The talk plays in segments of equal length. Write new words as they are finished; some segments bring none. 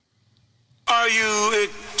you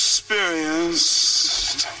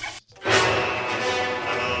experienced?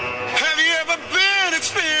 Have you ever been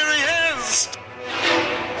experienced?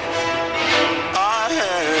 I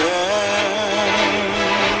have.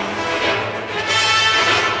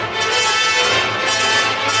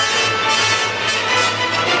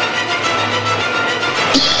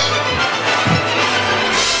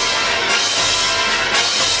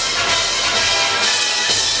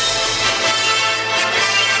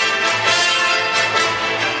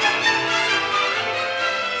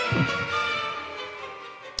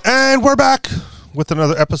 And we're back with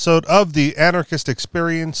another episode of the Anarchist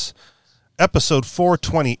Experience, episode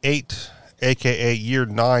 428, a.k.a. year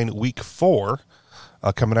 9, week 4.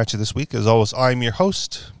 Coming at you this week. As always, I'm your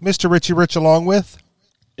host, Mr. Richie Rich, along with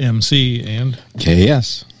MC and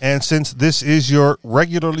KS. And since this is your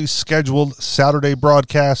regularly scheduled Saturday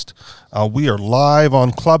broadcast, we are live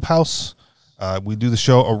on Clubhouse. We do the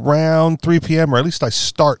show around 3 p.m., or at least I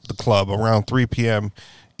start the club around 3 p.m.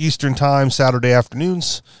 Eastern Time, Saturday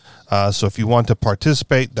afternoons. So if you want to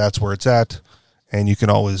participate, that's where it's at. And you can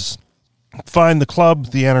always find the club,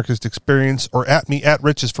 the Anarchist Experience, or at me at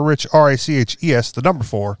Riches for Rich, R-I-C-H-E-S, the number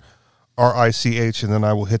 4, R-I-C-H, and then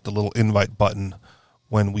I will hit the little invite button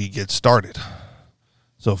when we get started.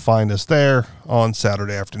 So find us there on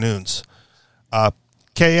Saturday afternoons.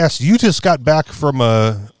 KS, you just got back from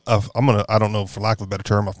I don't know, for lack of a better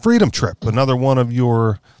term, a freedom trip, another one of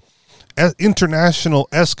your international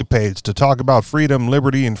escapades to talk about freedom,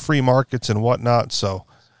 liberty, and free markets and whatnot. So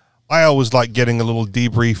I always like getting a little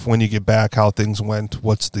debrief when you get back, how things went,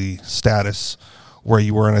 what's the status, where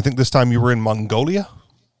you were. And I think this time you were in Mongolia.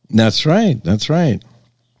 That's right.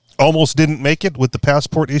 Almost didn't make it with the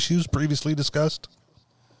passport issues previously discussed.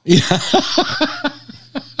 Yeah.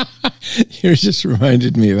 You just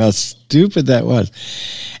reminded me of how stupid that was.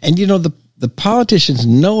 And, you know, the politicians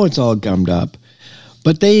know it's all gummed up,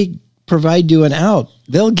 but they provide you an out.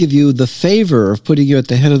 They'll give you the favor of putting you at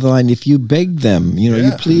the head of the line if you beg them. You know,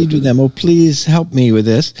 You plead with them. Oh, please help me with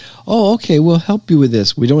this. Oh, okay, we'll help you with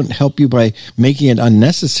this. We don't help you by making it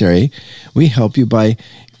unnecessary. We help you by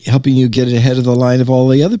helping you get ahead of the line of all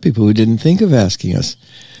the other people who didn't think of asking us.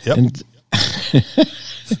 Yep. And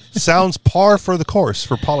sounds par for the course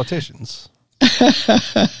for politicians.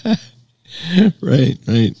 Right.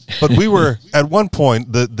 But we were, at one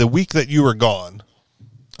point, the week that you were gone,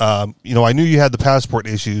 you know, I knew you had the passport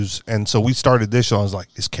issues, and so we started this show. I was like,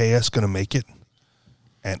 is KS going to make it?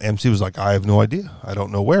 And MC was like, I have no idea. I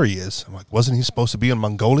don't know where he is. I'm like, wasn't he supposed to be in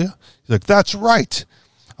Mongolia? He's like, that's right.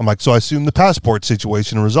 I'm like, so I assume the passport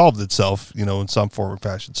situation resolved itself, you know, in some form or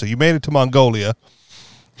fashion. So you made it to Mongolia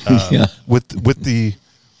with the,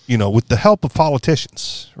 you know, with the help of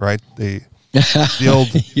politicians, right? The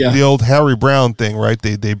old Harry Brown thing, right?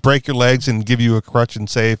 They break your legs and give you a crutch and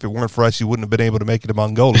say, if it weren't for us, you wouldn't have been able to make it to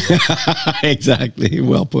Mongolia. Exactly.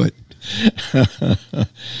 Well put.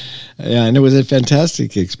 Yeah, and it was a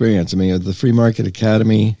fantastic experience. I mean, the Free Market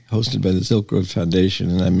Academy, hosted by the Silk Road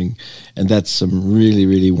Foundation, and that's some really,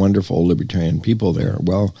 really wonderful libertarian people there.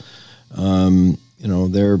 Well, you know,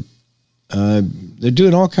 they're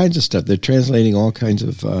doing all kinds of stuff. They're translating all kinds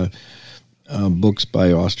of books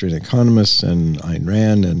by Austrian economists and Ayn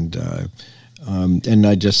Rand, and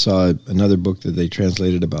I just saw another book that they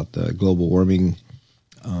translated about the global warming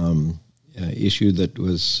issue that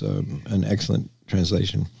was an excellent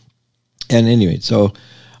translation. And anyway, so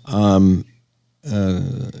and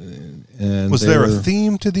was there a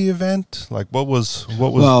theme to the event? Like what was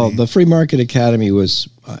Well, the Free Market Academy was,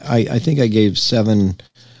 I think I gave 7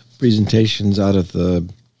 presentations out of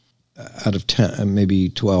 10, maybe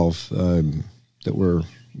 12 that were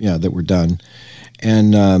done,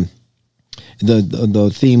 and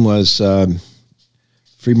the theme was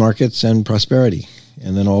free markets and prosperity,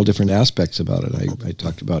 and then all different aspects about it. I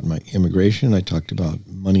talked about my immigration. I talked about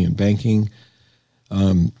money and banking,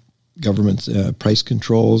 government price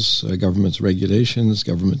controls, government's regulations,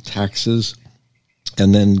 government taxes,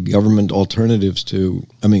 and then government alternatives to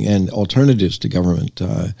government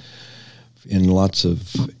in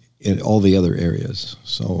all the other areas.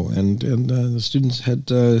 So, and the students had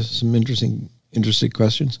some interesting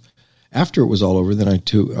questions. After it was all over, then I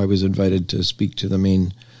was invited to speak to the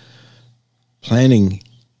main planning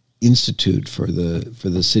institute for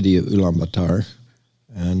the city of Ulaanbaatar,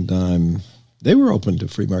 and they were open to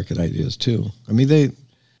free market ideas too. I mean,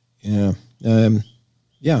 I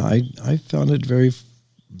found it very,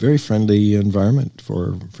 very friendly environment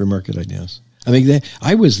for free market ideas. I mean,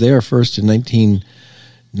 I was there first in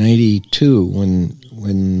 1992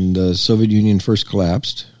 when the Soviet Union first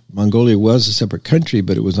collapsed. Mongolia was a separate country,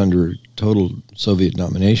 but it was under total Soviet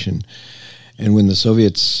domination. And when the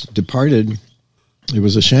Soviets departed, It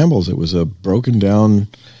was a shambles. It was a broken down,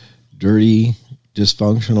 dirty,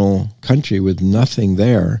 dysfunctional country with nothing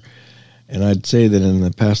there. And I'd say that in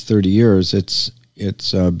the past 30 years, it's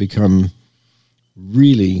become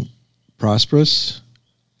really prosperous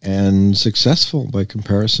and successful by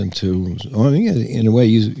comparison to, in a way,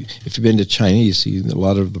 if you've been to China, you see a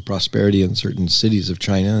lot of the prosperity in certain cities of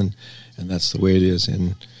China, and that's the way it is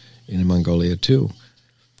in Mongolia too.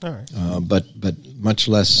 All right. But much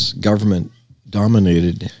less government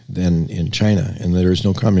dominated than in China, and there is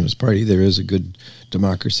no communist party. There is a good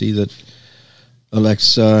democracy that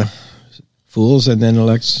elects fools and then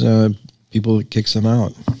elects people that kicks them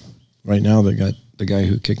out. Right now, they got the guy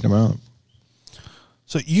who kicked them out.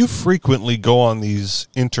 So you frequently go on these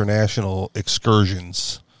international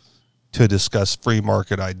excursions to discuss free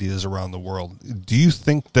market ideas around the world. Do you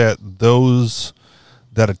think that those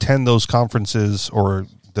that attend those conferences, or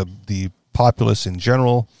the populace in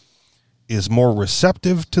general, is more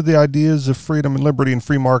receptive to the ideas of freedom and liberty and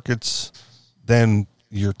free markets than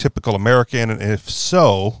your typical American? And if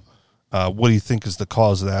so, what do you think is the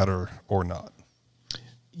cause of that, or not?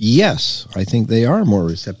 Yes, I think they are more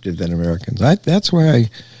receptive than Americans. That's why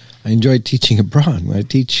I enjoy teaching abroad. I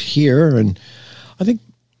teach here, and I think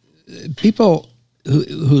people who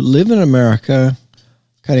live in America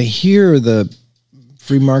kind of hear the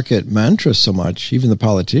free market mantra so much, even the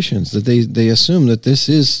politicians, that they assume that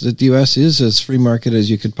that the U.S. is as free market as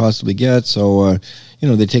you could possibly get. So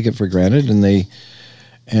they take it for granted, and they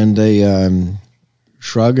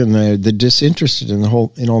shrug, and they're disinterested in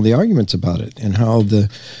all the arguments about it, and how the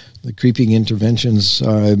creeping interventions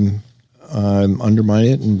undermine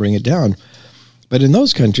it and bring it down. But in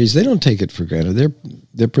those countries, they don't take it for granted.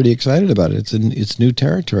 They're pretty excited about it. It's new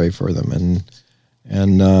territory for them,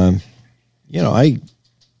 and I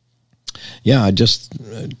just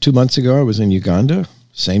 2 months ago I was in Uganda.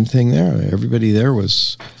 Same thing there. Everybody there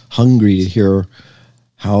was hungry to hear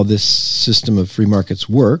how this system of free markets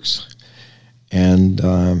works.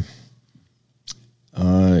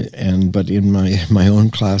 But in my own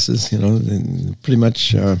classes, pretty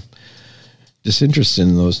much disinterested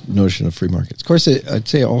in those notion of free markets. Of course, I'd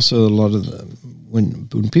say also a lot of when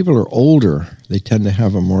people are older, they tend to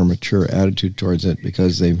have a more mature attitude towards it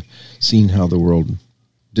because they've seen how the world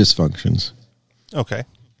dysfunctions. Okay.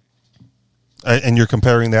 And you're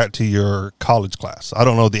comparing that to your college class. I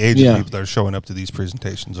don't know the age of people that are showing up to these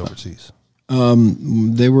presentations overseas.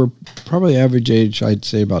 They were probably average age, I'd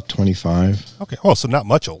say about 25. Okay. Oh, so not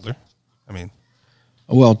much older. I mean.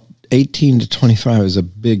 Well, 18 to 25 is a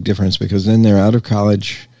big difference, because then they're out of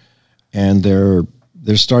college and they're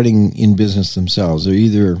starting in business themselves.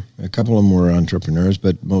 They're a couple of them were entrepreneurs,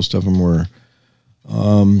 but most of them were,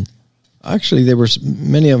 actually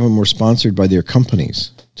many of them were sponsored by their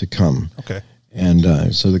companies to come. Okay.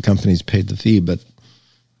 And so the companies paid the fee, but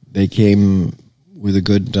they came with a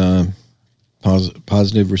good,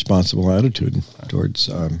 positive, responsible attitude towards.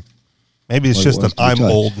 Maybe it's just that I'm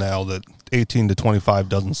old now, that 18 to 25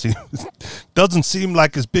 doesn't seem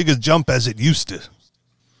like as big a jump as it used to.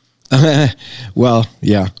 Well,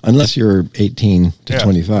 yeah, unless you're 18 to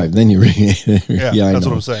 25, then you're that's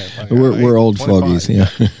what I'm saying. Like, we're old 25, fogies. Yeah.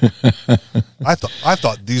 I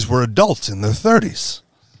thought these were adults in their 30s.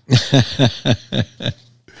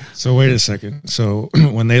 So wait a second. So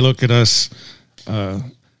when they look at us,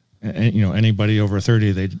 anybody over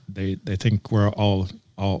 30, they think we're all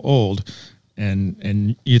old,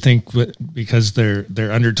 and you think because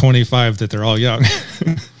they're under 25 that they're all young.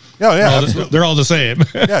 Yeah, they're all the same.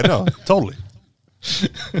 Yeah, no, totally.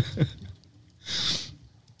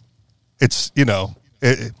 It's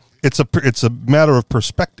it's a matter of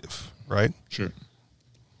perspective, right? Sure.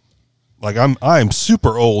 Like I'm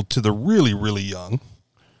super old to the really, really young,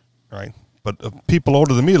 right? But people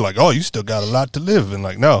older than me are like, oh, you still got a lot to live, and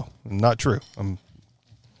like, no, not true. I'm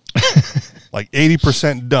like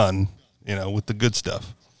 80% done, with the good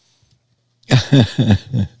stuff.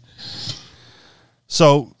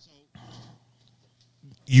 So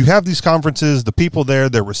you have these conferences, the people there,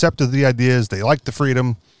 they're receptive to the ideas, they like the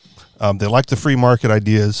freedom, they like the free market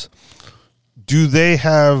ideas. Do they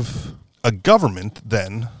have a government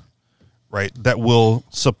then, right, that will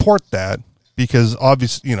support that? Because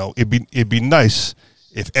obviously, it'd be nice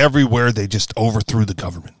if everywhere they just overthrew the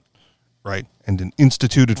government, right, and then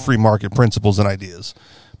instituted free market principles and ideas.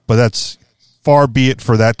 But that's far be it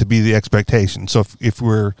for that to be the expectation. So if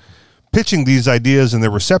we're pitching these ideas and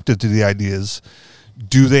they're receptive to the ideas,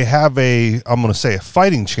 do they have a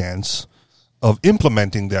fighting chance of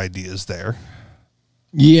implementing the ideas there?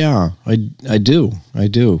 Yeah, I do,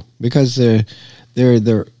 because they're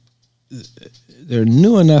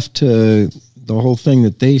new enough to the whole thing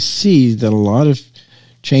that they see that a lot of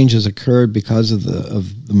change has occurred because of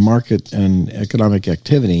the market and economic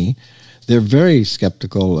activity, they're very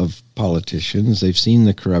skeptical of politicians. They've seen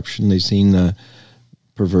the corruption, they've seen the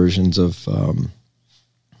perversions of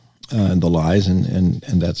the lies and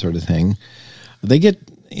that sort of thing. They get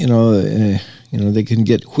they can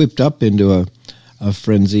get whipped up into a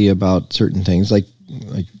frenzy about certain things, like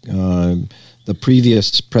the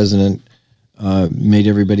previous president made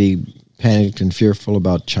everybody panicked and fearful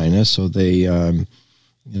about China, so they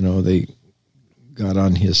got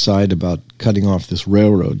on his side about cutting off this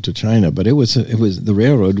railroad to China. But it was the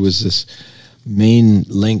railroad was this main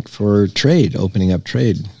link for trade, opening up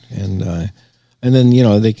trade, and then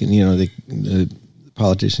the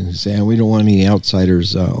politicians say, we don't want any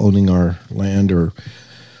outsiders owning our land or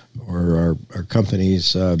our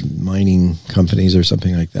companies, mining companies or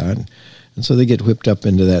something like that. And so they get whipped up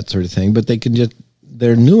into that sort of thing. But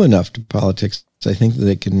they're new enough to politics, I think, that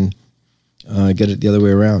they can get it the other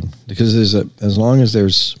way around. Because as long as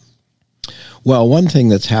there's... Well, one thing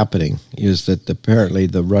that's happening is that apparently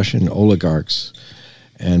the Russian oligarchs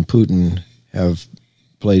and Putin have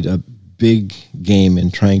played a big game in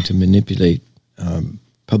trying to manipulate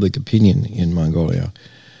public opinion in Mongolia.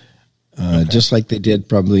 Just like they did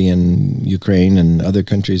probably in Ukraine and other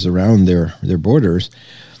countries around their borders,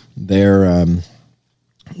 they're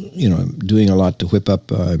doing a lot to whip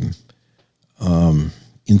up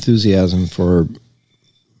enthusiasm for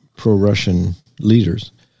pro-Russian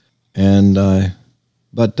leaders, and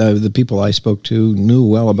but the people I spoke to knew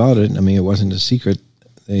well about it. I mean, it wasn't a secret;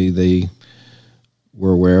 they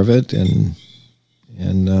were aware of it, and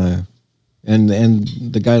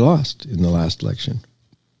the guy lost in the last election.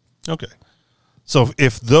 Okay. So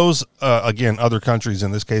if those, again, other countries,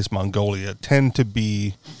 in this case Mongolia, tend to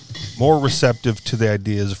be more receptive to the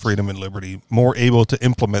ideas of freedom and liberty, more able to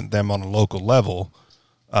implement them on a local level,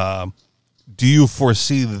 do you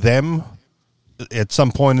foresee them at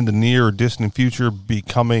some point in the near or distant future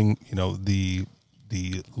becoming, the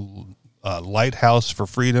lighthouse for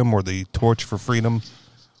freedom or the torch for freedom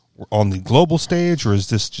on the global stage, or is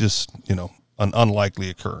this just, an unlikely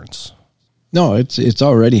occurrence? No, it's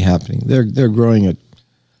already happening. They're growing at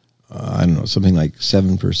something like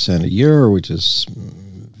 7% a year, which is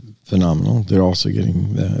phenomenal. They're also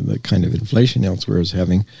getting the kind of inflation elsewhere is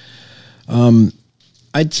having.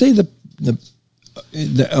 I'd say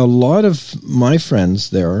a lot of my friends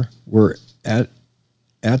there were at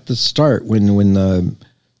the start when the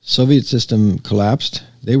Soviet system collapsed.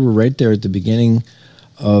 They were right there at the beginning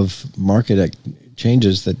of market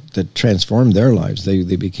changes that transformed their lives. They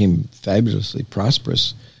became fabulously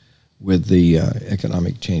prosperous with the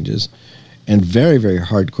economic changes, and very, very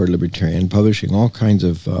hardcore libertarian, publishing all kinds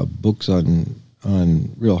of books on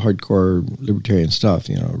real hardcore libertarian stuff.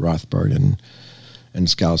 Rothbard and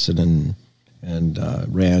Skousen and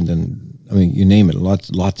Rand, and I mean, you name it,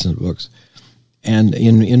 lots of books, and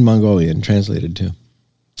in Mongolian translated too.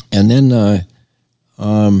 And then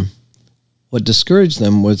what discouraged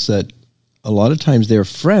them was that a lot of times their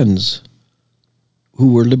friends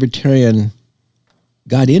who were libertarian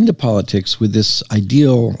got into politics with this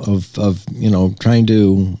ideal of trying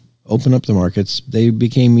to open up the markets. They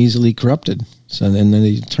became easily corrupted. So then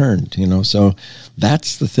they turned, so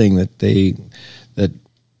that's the thing that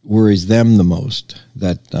worries them the most,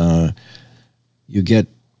 that you get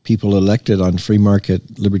people elected on free market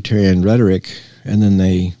libertarian rhetoric and then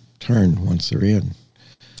they turn once they're in.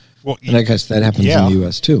 Well, and I guess that happens in the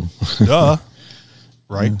U.S. too. Duh.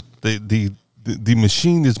 Right? The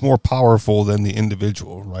machine is more powerful than the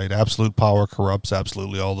individual, right? Absolute power corrupts,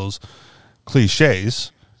 absolutely, all those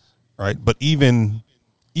cliches, right? But even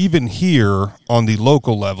here on the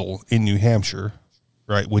local level in New Hampshire,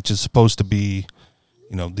 right, which is supposed to be,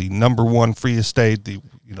 the number one free estate, the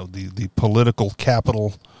political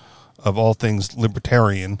capital of all things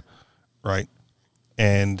libertarian, right?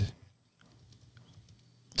 And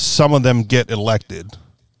some of them get elected,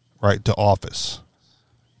 right, to office.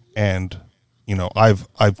 And, I've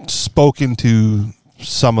spoken to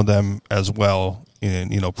some of them as well in,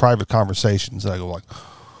 private conversations. And I go like,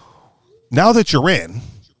 now that you're in,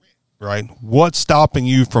 right, what's stopping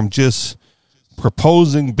you from just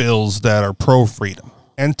proposing bills that are pro-freedom?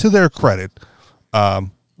 And to their credit,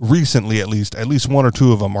 recently at least one or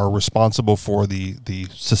two of them are responsible for the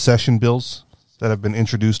secession bills that have been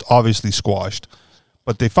introduced, obviously squashed.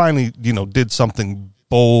 But they finally, did something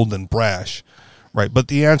bold and brash, right? But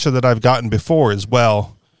the answer that I've gotten before is,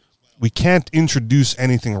 well, we can't introduce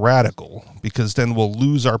anything radical because then we'll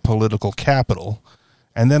lose our political capital,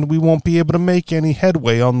 and then we won't be able to make any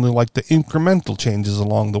headway on the incremental changes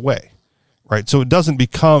along the way, right? So it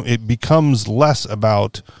becomes less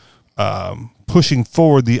about pushing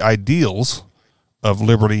forward the ideals of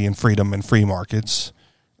liberty and freedom and free markets,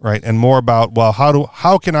 right? And more about, well,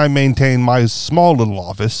 how can I maintain my small little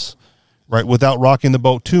office, right, without rocking the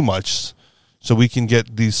boat too much, so we can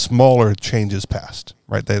get these smaller changes passed,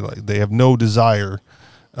 right? They have no desire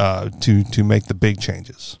to make the big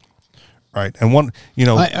changes, right? And one,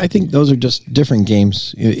 I think those are just different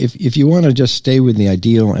games. If you want to just stay with the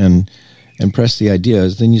ideal and press the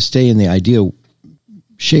ideas, then you stay in the ideal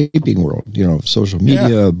shaping world, social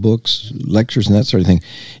media, books, lectures, and that sort of thing.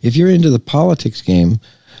 If you're into the politics game,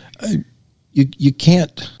 you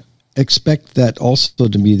can't expect that also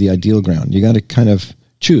to be the ideal ground. You got to kind of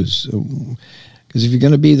choose, because if you're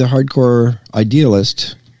going to be the hardcore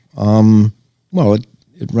idealist,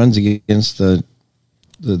 it runs against the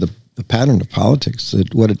pattern of politics,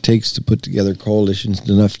 that what it takes to put together coalitions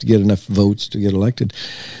enough to get enough votes to get elected.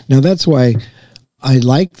 Now that's why I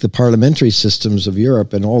like the parliamentary systems of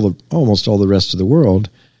Europe and almost all the rest of the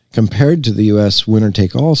world compared to the U.S.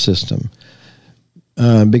 winner-take-all system.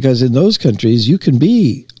 Because in those countries, you can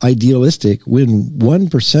be idealistic, win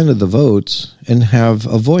 1% of the votes, and have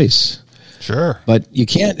a voice. Sure. But you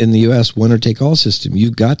can't in the U.S. winner-take-all system.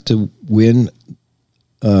 You've got to win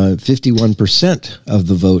 51% of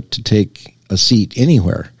the vote to take a seat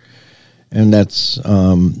anywhere. And that's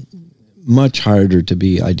much harder to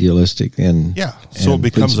be idealistic and so it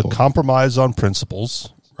becomes principle. A compromise on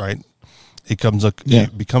principles, right?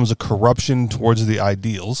 It becomes a corruption towards the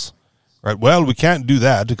ideals, right? Well, we can't do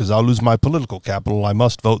that because I'll lose my political capital. I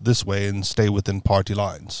must vote this way and stay within party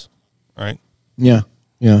lines, right? Yeah.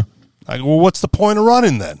 Like, well, what's the point of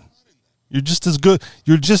running then? You're just as good.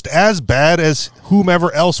 You're just as bad as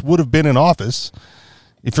whomever else would have been in office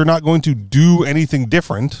if you're not going to do anything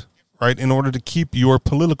different, right? In order to keep your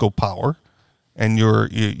political power and your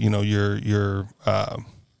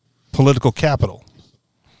political capital,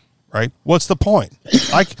 right? What's the point?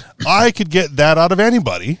 I could get that out of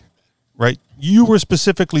anybody, right? You were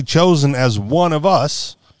specifically chosen as one of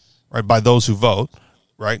us, right, by those who vote,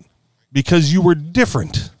 right, because you were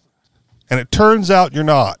different, and it turns out you're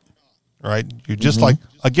not. Right, you're just like,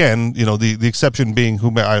 again, the exception being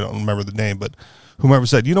whomever, I don't remember the name, but whomever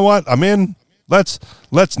said, you know what, I'm in. Let's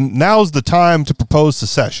now's the time to propose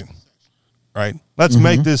secession. Right, let's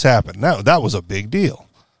make this happen. Now that was a big deal.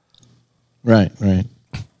 Right.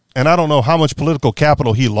 And I don't know how much political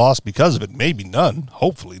capital he lost because of it. Maybe none.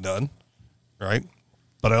 Hopefully none. Right,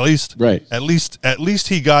 but at least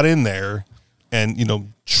he got in there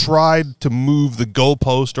and tried to move the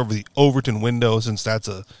goalpost over the Overton window, since that's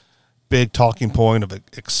a big talking point of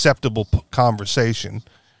acceptable conversation,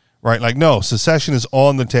 right? Like, no, secession is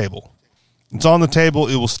on the table. It's on the table.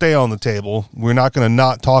 It will stay on the table. We're not going to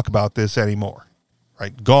not talk about this anymore,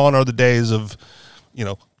 right? Gone are the days of,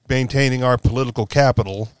 maintaining our political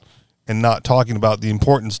capital and not talking about the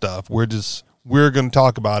important stuff. We're going to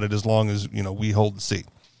talk about it as long as, we hold the seat.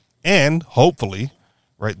 And hopefully,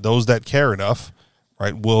 right, those that care enough,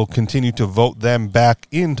 right, will continue to vote them back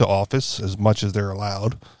into office as much as they're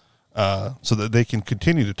allowed, so that they can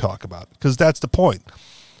continue to talk about it, because that's the point.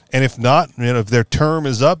 And if not, if their term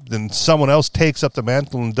is up, then someone else takes up the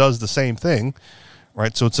mantle and does the same thing,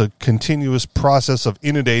 right? So it's a continuous process of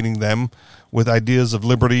inundating them with ideas of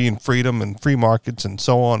liberty and freedom and free markets and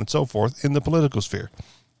so on and so forth in the political sphere,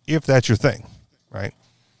 if that's your thing, right?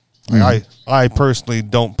 I personally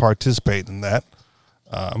don't participate in that,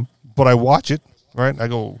 but I watch it, right? I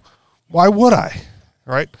go, why would I,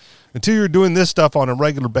 right? Until you're doing this stuff on a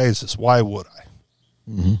regular basis, why would I?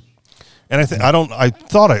 And I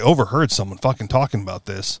thought I overheard someone fucking talking about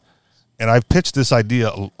this, and I've pitched this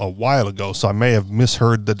idea a while ago, so I may have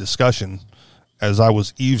misheard the discussion as I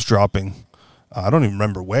was eavesdropping. I don't even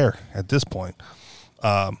remember where at this point.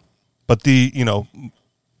 But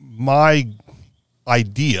my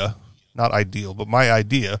idea, not ideal, but my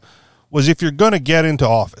idea was, if you're going to get into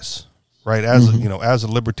office, right, as as a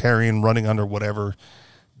libertarian running under whatever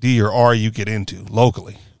D or R you get into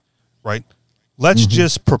locally, right? Let's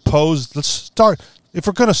just propose. Let's start. If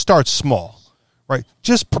we're going to start small, right?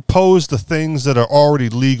 Just propose the things that are already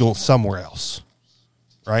legal somewhere else,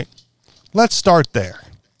 right? Let's start there.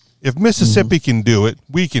 If Mississippi can do it,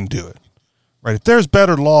 we can do it, right? If there's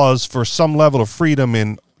better laws for some level of freedom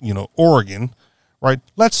in, Oregon, right?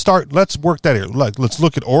 Let's work that here. Let's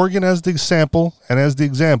look at Oregon as the sample and as the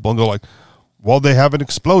example and go like, well, they haven't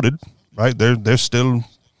exploded, right? They're still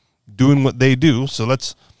doing what they do. So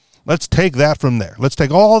let's take that from there. Let's take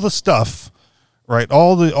all the stuff, right?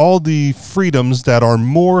 All the freedoms that are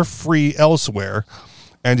more free elsewhere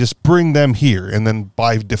and just bring them here. And then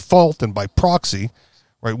by default and by proxy,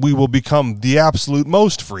 right, we will become the absolute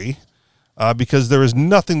most free because there is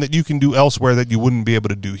nothing that you can do elsewhere that you wouldn't be able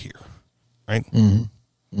to do here, right?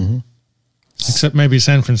 Except maybe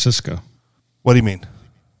San Francisco. What do you mean?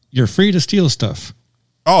 You're free to steal stuff.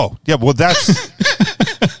 Oh, yeah, well, that's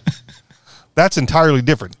entirely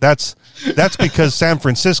different. That's because San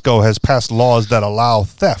Francisco has passed laws that allow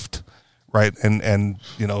theft, right? And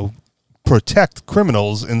protect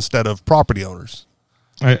criminals instead of property owners.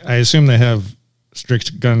 I assume they have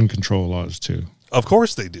strict gun control laws too. Of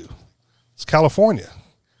course they do. It's California.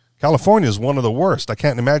 California is one of the worst. I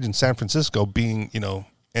can't imagine San Francisco being,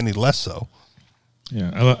 any less so.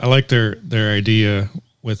 Yeah, I like their idea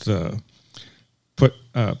with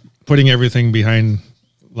putting everything behind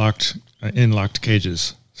locked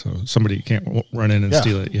cages, so somebody can't run in and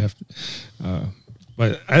steal it. You have to,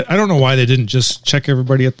 but I don't know why they didn't just check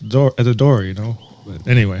everybody at the door. But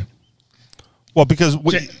anyway. Well, because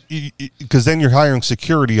then you're hiring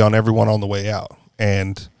security on everyone on the way out,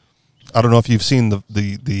 and I don't know if you've seen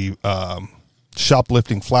the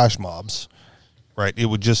shoplifting flash mobs, right? It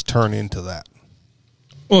would just turn into that.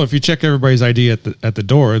 Well, if you check everybody's ID at the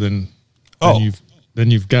door, then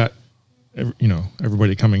you've got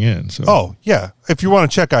everybody coming in. So if you want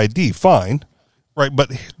to check ID, fine, right? But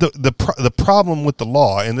the problem with the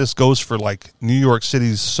law, and this goes for like New York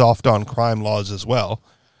City's soft on crime laws as well.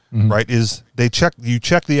 Right, is you check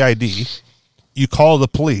the ID, you call the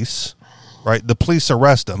police, right? The police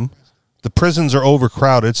arrest them. The prisons are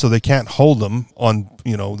overcrowded, so they can't hold them on.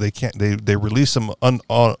 They release them on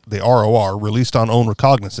the ROR, released on own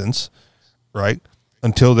recognizance, right,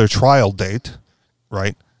 until their trial date,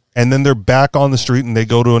 right, and then they're back on the street and they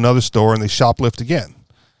go to another store and they shoplift again,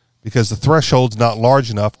 because the threshold's not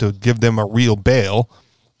large enough to give them a real bail.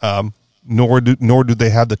 Nor do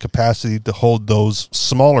they have the capacity to hold those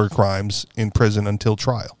smaller crimes in prison until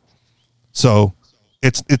trial. So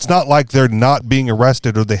it's not like they're not being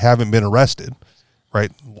arrested or they haven't been arrested,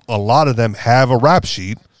 right? A lot of them have a rap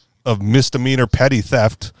sheet of misdemeanor petty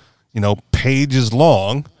theft, pages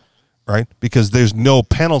long, right? Because there's no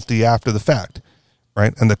penalty after the fact,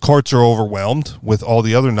 right? And the courts are overwhelmed with all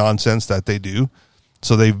the other nonsense that they do.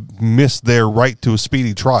 So they've missed their right to a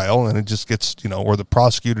speedy trial, and it just gets, or the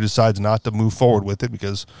prosecutor decides not to move forward with it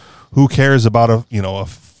because who cares about a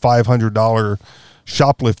 $500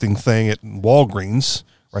 shoplifting thing at Walgreens,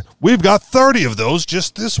 right? We've got 30 of those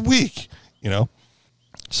just this week,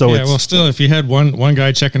 So well, still, if you had one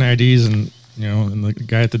guy checking IDs and the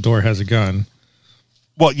guy at the door has a gun.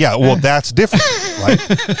 Well, that's different, right?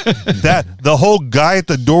 That the whole guy at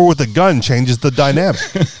the door with a gun changes the dynamic,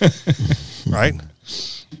 right?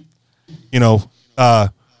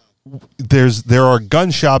 There are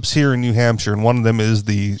gun shops here in New Hampshire, and one of them is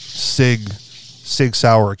the Sig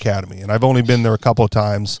Sauer Academy, and I've only been there a couple of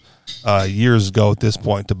times years ago at this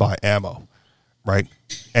point to buy ammo, right?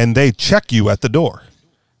 And they check you at the door,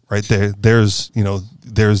 right? There's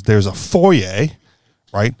a foyer,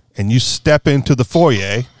 right? And you step into the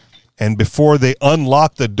foyer, and before they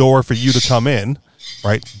unlock the door for you to come in,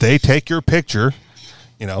 right, they take your picture.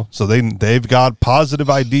 So they've got positive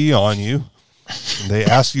ID on you. And they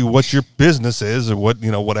ask you what your business is or what,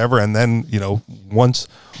 whatever. And then, once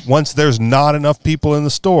there's not enough people in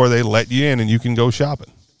the store, they let you in and you can go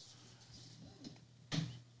shopping.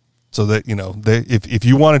 So that, if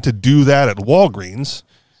you wanted to do that at Walgreens,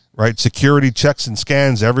 right, security checks and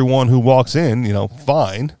scans everyone who walks in,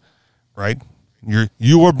 fine, right?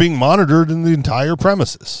 You are being monitored in the entire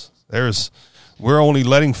premises. We're only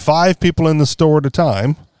letting 5 people in the store at a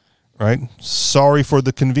time, right? Sorry for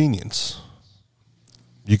the convenience.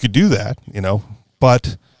 You could do that,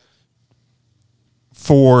 but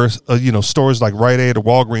for, stores like Rite Aid or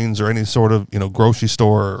Walgreens or any sort of, grocery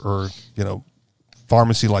store or,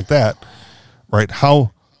 pharmacy like that, right?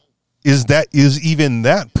 How is even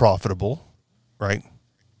that profitable, right?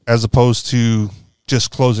 As opposed to just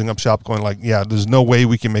closing up shop going like, there's no way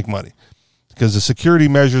we can make money. Because the security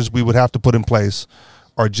measures we would have to put in place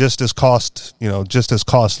are just as costly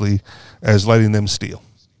as letting them steal,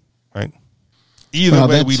 right? Either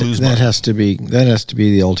way, we lose money. That has to be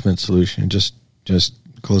the ultimate solution. Just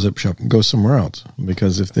close up shop and go somewhere else.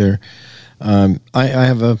 Because if they're, I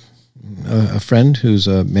have a friend who's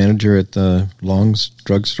a manager at the Long's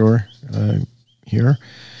drugstore here,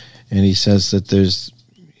 and he says that there's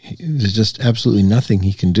just absolutely nothing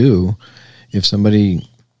he can do if somebody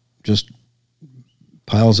just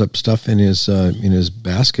piles up stuff in his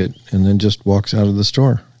basket and then just walks out of the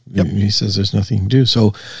store. Yep. He says there's nothing to do.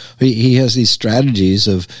 So he has these strategies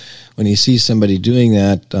of when he sees somebody doing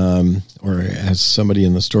that, or has somebody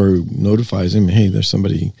in the store who notifies him, hey, there's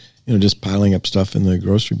somebody, just piling up stuff in the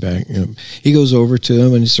grocery bag. He goes over to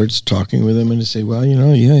him and he starts talking with him and he say, well,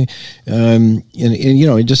 and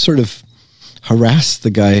he just sort of harassed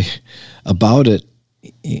the guy about it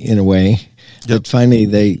in a way that finally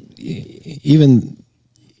even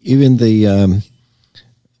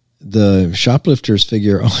the shoplifters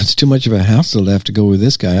figure, it's too much of a hassle to have to go with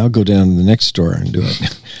this guy. I'll go down to the next store and do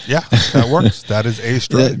it. Yeah, that works. That is a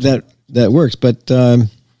strategy. That works. But, I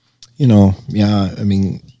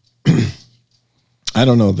mean, I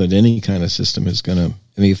don't know that any kind of system is going to,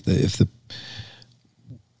 I mean,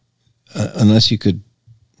 unless you could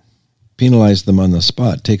penalize them on the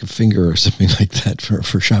spot, take a finger or something like that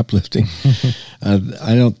for shoplifting,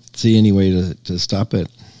 I don't see any way to stop it.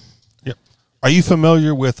 Are you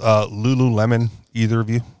familiar with Lululemon, either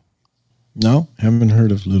of you? No, haven't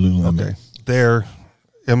heard of Lululemon. Okay. They're,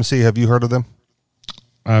 MC, have you heard of them?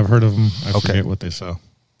 I've heard of them. I forget what they sell.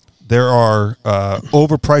 There are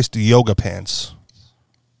overpriced yoga pants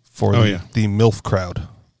for the MILF crowd.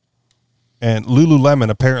 And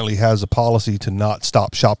Lululemon apparently has a policy to not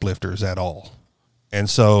stop shoplifters at all. And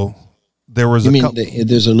so there was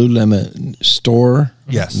there's a Lululemon store?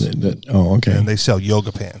 Yes. Okay. And they sell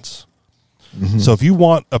yoga pants. Mm-hmm. So if you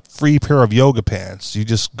want a free pair of yoga pants, you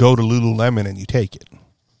just go to Lululemon and you take it,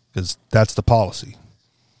 because that's the policy.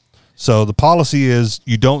 So the policy is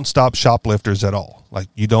you don't stop shoplifters at all. Like,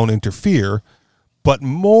 you don't interfere, but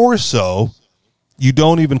more so, you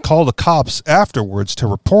don't even call the cops afterwards to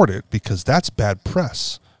report it, because that's bad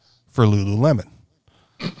press for Lululemon.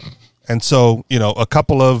 And so, a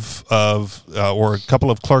couple of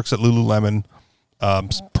clerks at Lululemon,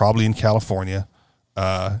 probably in California,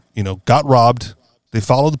 got robbed. They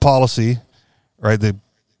followed the policy, right? They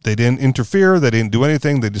didn't interfere. They didn't do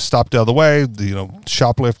anything. They just stopped out of the way. The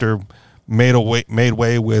shoplifter made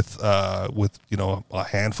way with a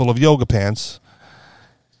handful of yoga pants,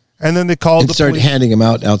 and then they called the started police. Handing them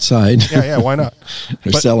out outside. Yeah, why not?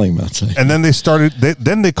 They're selling them outside. And then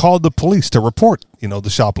they called the police to report the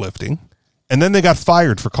shoplifting, and then they got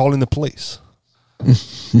fired for calling the police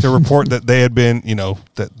to report that they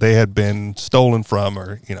had been stolen from,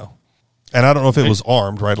 or and I don't know if it was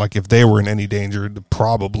armed, right? Like, if they were in any danger,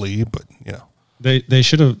 probably, but they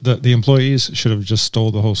should have, the employees should have just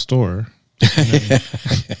stole the whole store.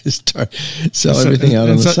 Sell everything out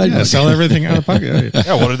on the sidewalk. Yeah, sell everything out of pocket.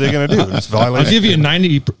 Yeah, what are they going to do? It's violation. I'll give you a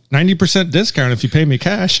 90% discount if you pay me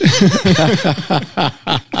cash.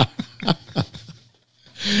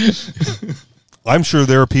 I'm sure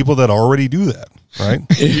there are people that already do that, right?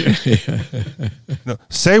 No,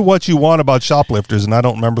 say what you want about shoplifters, and I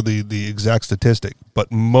don't remember the exact statistic,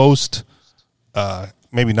 but most,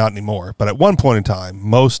 maybe not anymore, but at one point in time,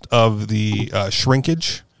 most of the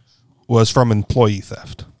shrinkage was from employee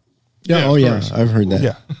theft. Yeah, I've heard that.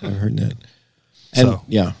 Yeah. I've heard that. And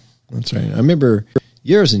that's right. I remember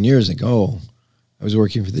years and years ago, I was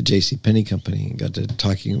working for the JCPenney company and got to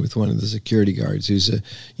talking with one of the security guards who's a,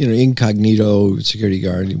 incognito security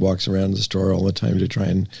guard. He walks around the store all the time to try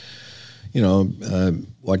and,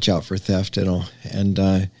 watch out for theft and all. And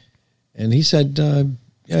he said, the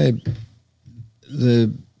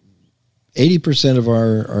 80% of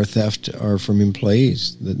our theft are from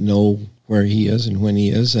employees that know where he is and when he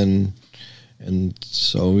is, and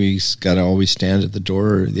so he's got to always stand at the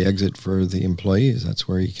door or the exit for the employees. That's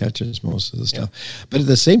where he catches most of the stuff. Yeah. But at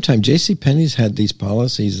the same time, JCPenney's had these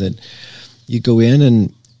policies that you go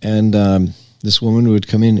in and this woman would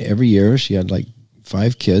come in every year. She had like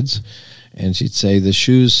 5 kids, and she'd say the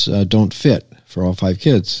shoes don't fit for all 5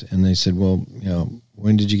 kids. And they said, well,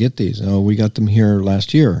 when did you get these? Oh, we got them here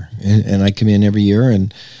last year. And I come in every year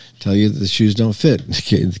and tell you that the shoes don't fit.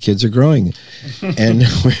 The kids are growing, and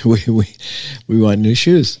we want new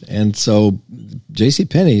shoes. And so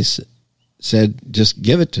JCPenney's said, just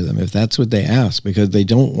give it to them if that's what they ask, because they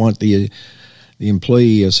don't want the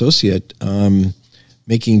employee associate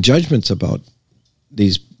making judgments about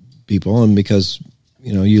these people, and because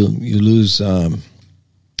you lose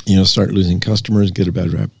start losing customers, get a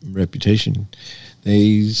bad reputation.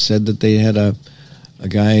 They said that they had a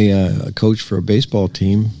guy, a coach for a baseball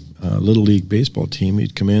team, a little league baseball team.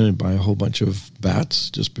 He'd come in and buy a whole bunch of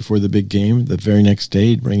bats just before the big game. The very next day,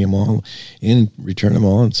 he'd bring them all in, return them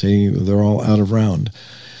all, and say they're all out of round.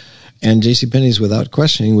 And JCPenney's, without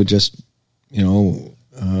questioning, would just,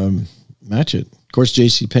 match it. Of course,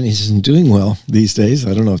 JCPenney's isn't doing well these days.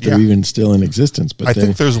 I don't know if they're even still in existence. But I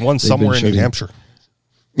think there's one somewhere in New Hampshire.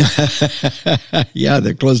 Yeah,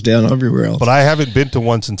 they're closed down everywhere else. But I haven't been to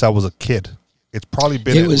one since I was a kid. It's probably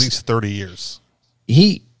been at least 30 years.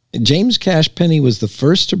 James Cash Penney was the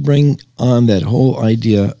first to bring on that whole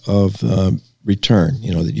idea of return.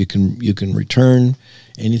 That you can return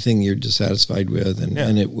anything you're dissatisfied with, and, Yeah.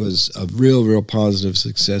 and it was a real positive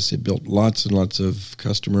success. It built lots and lots of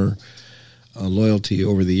customer loyalty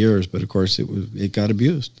over the years, but of course it got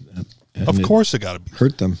abused. And Of course, it got to be.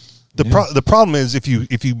 hurt them. The problem is if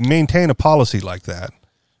you maintain a policy like that,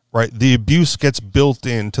 right? The abuse gets built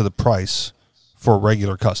into the price for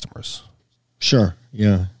regular customers, Sure.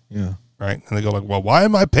 Yeah. right? And they go like, "Well, why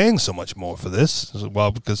am I paying so much more for this?" I said,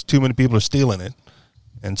 well, because too many people are stealing it,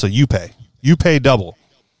 and so you pay double.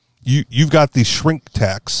 You've got the shrink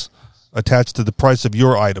tax attached to the price of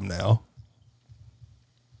your item now.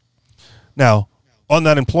 Now, on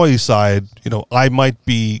that employee side, I might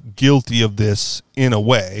be guilty of this in a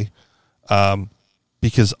way,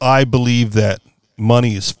 because I believe that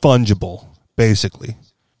money is fungible, basically,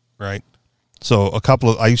 right? So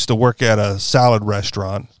I used to work at a salad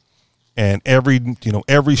restaurant, and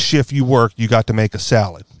every shift you work, you got to make a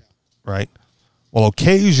salad, right? Well,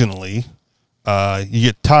 occasionally, you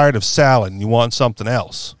get tired of salad and you want something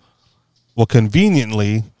else. Well,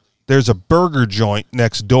 conveniently, there's a burger joint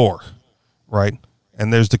next door, right?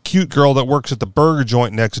 And there's the cute girl that works at the burger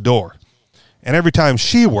joint next door. And every time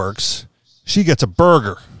she works, she gets a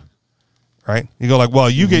burger, right? You go like, well,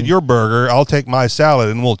 you get your burger, I'll take my salad,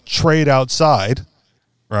 and we'll trade outside,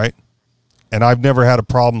 right? And I've never had a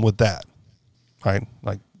problem with that, right?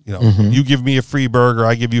 Like, you give me a free burger,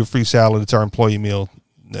 I give you a free salad, it's our employee meal.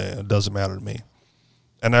 It doesn't matter to me.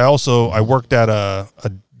 And I worked at a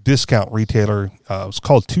discount retailer. It was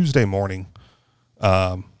called Tuesday Morning,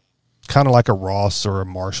 kind of like a Ross or a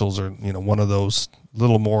Marshall's, or one of those,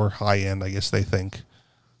 little more high end, I guess they think,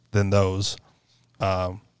 than those.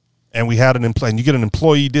 And we had and you get an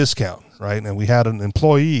employee discount, right? And we had an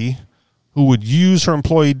employee who would use her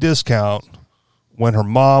employee discount when her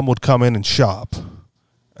mom would come in and shop.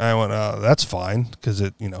 And I went, that's fine, because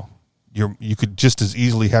you could just as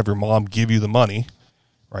easily have your mom give you the money,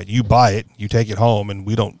 right? You buy it, you take it home, and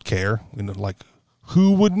we don't care. Like,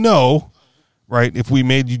 who would know, right, if we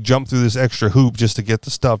made you jump through this extra hoop just to get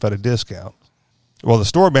the stuff at a discount? Well, the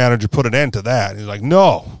store manager put an end to that. He's like,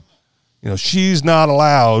 no, she's not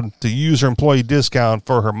allowed to use her employee discount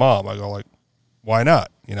for her mom. I go like, why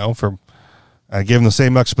not? I gave him the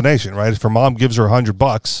same explanation, right? If her mom gives her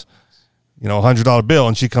 $100, $100 bill,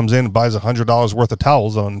 and she comes in and buys $100 worth of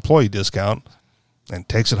towels on an employee discount and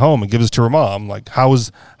takes it home and gives it to her mom, like, how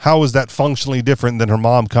is that functionally different than her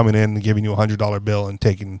mom coming in and giving you a $100 bill and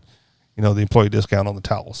taking, the employee discount on the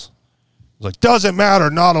towels? It's like, doesn't matter,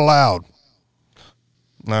 not allowed.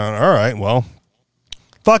 All right, well,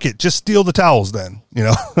 fuck it, just steal the towels then,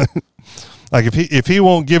 Like, if he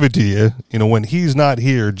won't give it to you, when he's not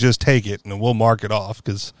here, just take it and we'll mark it off,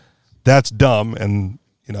 because that's dumb, and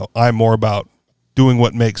I'm more about doing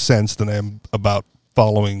what makes sense than I am about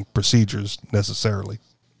following procedures necessarily.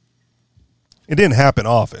 It didn't happen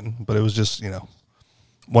often, but it was just,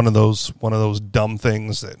 one of those dumb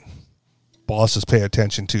things that bosses pay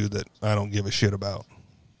attention to that I don't give a shit about.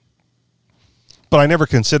 But I never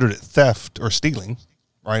considered it theft or stealing,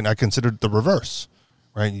 right? I considered the reverse,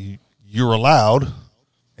 right? You're allowed,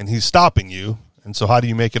 and he's stopping you, and so how do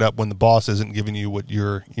you make it up when the boss isn't giving you what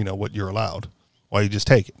you're allowed? Well, you just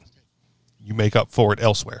take it. You make up for it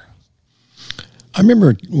elsewhere. I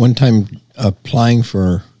remember one time applying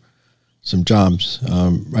for some jobs.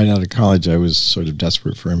 Right out of college, I was sort of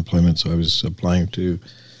desperate for employment, so I was applying to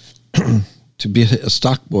be a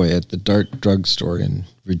stock boy at the Dart Drug Store in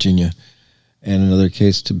Virginia, and another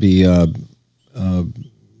case to be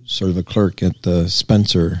sort of a clerk at the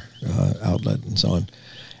Spencer outlet and so on.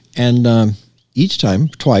 And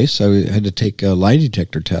twice, I had to take lie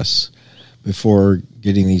detector tests before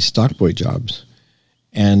getting these stock boy jobs.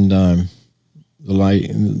 And the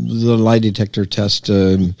lie detector test,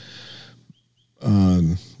 in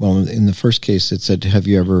the first case, it said, have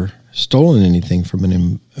you ever stolen anything from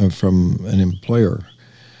an employer?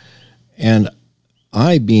 And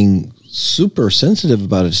I, being super sensitive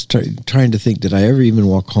about it, trying to think, did I ever even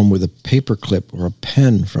walk home with a paper clip or a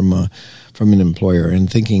pen from an employer, and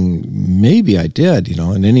thinking maybe I did, at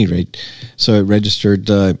any rate. So it registered.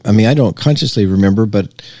 I don't consciously remember,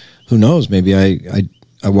 but who knows? Maybe I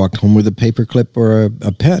walked home with a paper clip or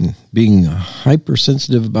a pen, being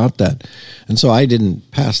hypersensitive about that. And so I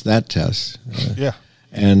didn't pass that test. Yeah.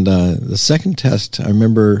 And the second test, I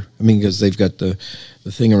remember, because they've got the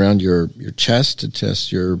thing around your chest to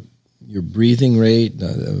test your breathing rate,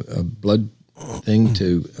 a blood thing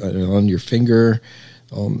on your finger,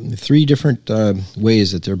 3 different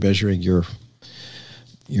ways that they're measuring your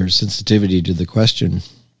sensitivity to the question.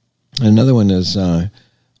 Another one is,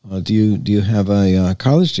 do you have a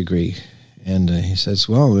college degree? And he says,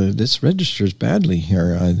 well, this registers badly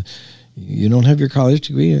here. you don't have your college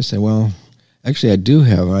degree? I said, well, actually, I do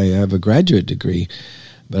have. I have a graduate degree,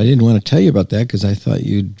 but I didn't want to tell you about that because I thought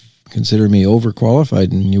you'd consider me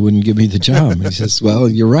overqualified and you wouldn't give me the job. And he says, well,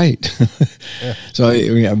 you're right. Yeah. So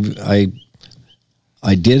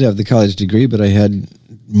I did have the college degree, but I had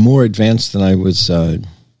more advanced than I was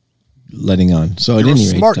letting on. So You're at any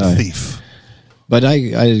a rate, smart thief. But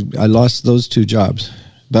I lost those 2 jobs.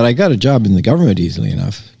 But I got a job in the government easily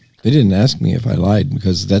enough. They didn't ask me if I lied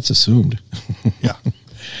because that's assumed. Yeah.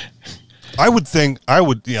 I would think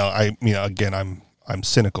again, I'm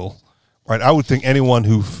cynical, right? I would think anyone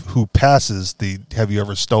who passes the "have you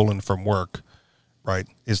ever stolen from work," right,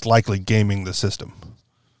 is likely gaming the system,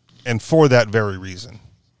 and for that very reason,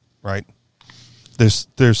 right?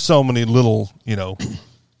 There's so many little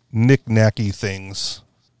knick-knacky things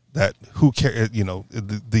that who care,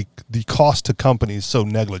 the cost to companies is so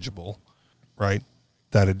negligible, right,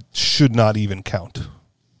 that it should not even count,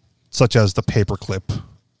 such as the paperclip,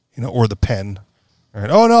 or the pen. Right?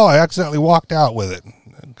 Oh no, I accidentally walked out with it.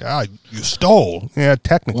 God, you stole. Yeah,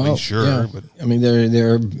 technically, sure. Yeah. But I mean,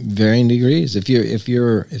 there are varying degrees. If you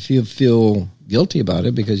feel guilty about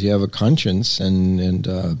it because you have a conscience and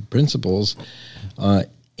principles,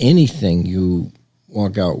 anything you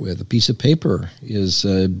walk out with, a piece of paper, is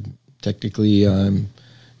technically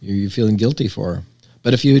you're feeling guilty for.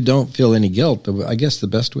 But if you don't feel any guilt, I guess the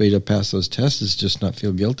best way to pass those tests is just not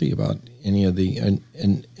feel guilty about any of the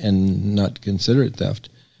and not consider it theft.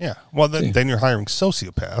 Yeah, well, then you're hiring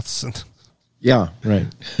sociopaths, and yeah, right.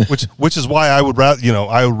 which is why I would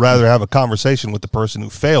rather have a conversation with the person who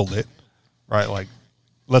failed it, right? Like,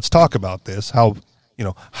 let's talk about this.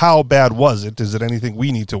 How bad was it? Is it anything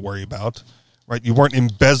we need to worry about? Right? You weren't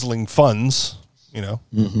embezzling funds,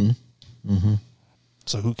 Mm-hmm. Mm-hmm.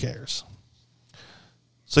 So who cares?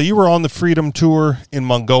 So you were on the Freedom Tour in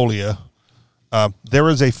Mongolia. There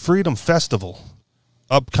is a Freedom Festival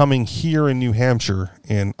upcoming here in New Hampshire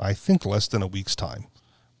in, I think, less than a week's time.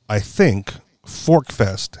 I think Fork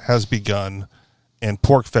Fest has begun and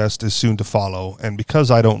Pork Fest is soon to follow. And because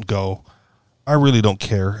I don't go, I really don't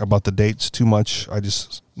care about the dates too much. I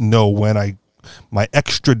just know when my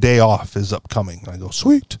extra day off is upcoming. I go,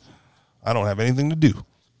 sweet. I don't have anything to do.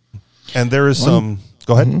 And there is some.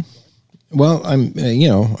 Go ahead. Mm-hmm. Well,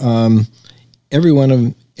 every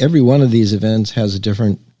one of these events has a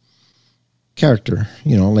different character.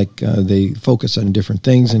 They focus on different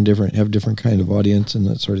things and have different kind of audience and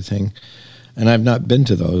that sort of thing. And I've not been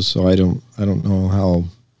to those, so I don't know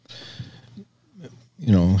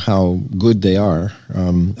how good they are.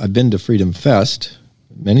 I've been to Freedom Fest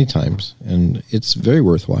many times, and it's very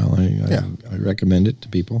worthwhile. I recommend it to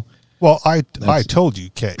people. Well, I told you,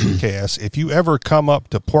 KS, if you ever come up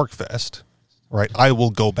to Pork Fest, right, I will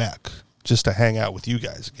go back just to hang out with you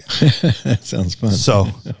guys again. That sounds fun. So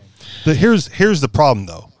here's the problem,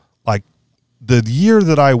 though. Like, the year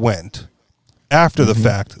that I went, after the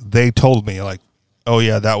fact, they told me, like, oh,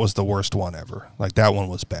 yeah, that was the worst one ever. Like, that one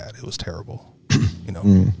was bad. It was terrible.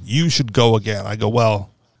 You should go again. I go, well,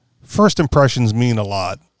 first impressions mean a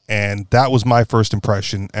lot, and that was my first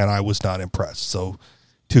impression, and I was not impressed. So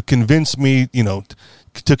to convince me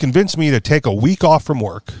to take a week off from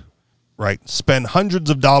work, right, spend hundreds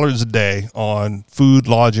of dollars a day on food,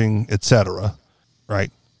 lodging, etc., right,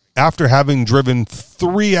 after having driven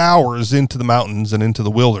 3 hours into the mountains and into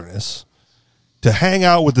the wilderness, to hang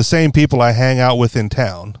out with the same people I hang out with in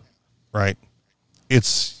town, right,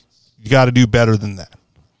 you got to do better than that.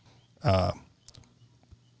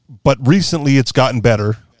 But recently it's gotten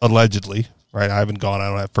better, allegedly, right? I haven't gone, I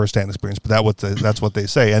don't have firsthand experience, but that's what they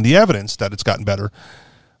say. And the evidence that it's gotten better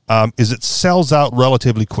is it sells out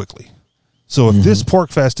relatively quickly. So if this Pork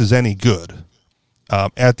Fest is any good,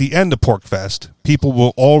 at the end of Pork Fest, people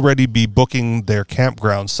will already be booking their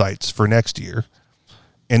campground sites for next year,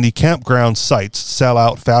 and the campground sites sell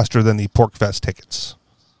out faster than the Pork Fest tickets.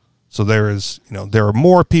 So there are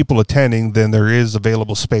more people attending than there is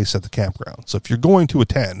available space at the campground. So if you're going to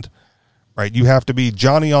attend, right, you have to be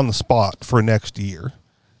Johnny on the spot for next year.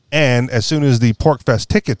 And as soon as the Pork Fest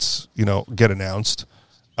tickets, get announced,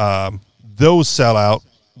 those sell out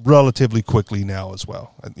relatively quickly now as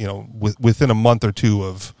well. Within a month or two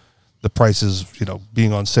of the prices,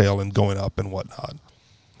 being on sale and going up and whatnot.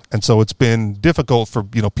 And so it's been difficult for,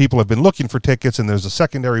 people have been looking for tickets, and there's a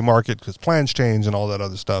secondary market because plans change and all that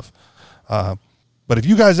other stuff. But if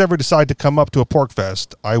you guys ever decide to come up to a Pork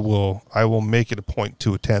Fest, I will make it a point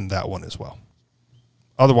to attend that one as well.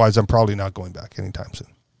 Otherwise, I'm probably not going back anytime soon.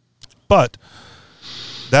 But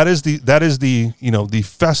that is the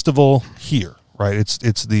festival here, right?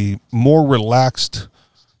 It's the more relaxed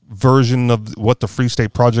version of what the Free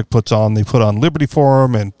State Project puts on. They put on Liberty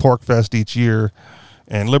Forum and Pork Fest each year.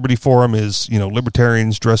 And Liberty Forum is,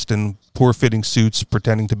 libertarians dressed in poor-fitting suits,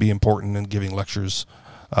 pretending to be important and giving lectures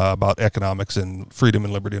about economics and freedom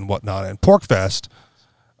and liberty and whatnot. And Pork Fest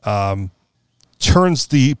turns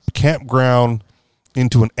the campground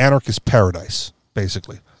into an anarchist paradise,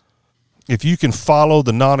 basically. If you can follow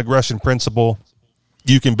the non-aggression principle,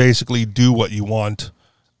 you can basically do what you want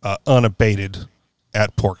unabated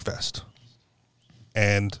at Pork Fest.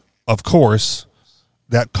 And, of course,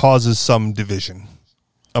 that causes some division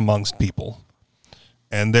amongst people.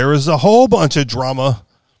 And there is a whole bunch of drama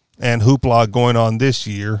and hoopla going on this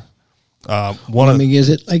year. Is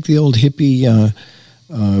it like the old hippie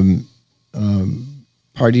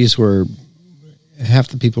parties where half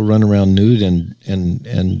the people run around nude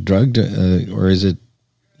and drugged, or is it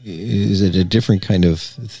a different kind of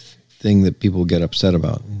thing that people get upset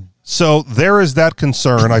about? So there is that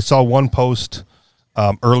concern. I saw one post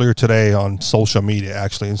earlier today on social media,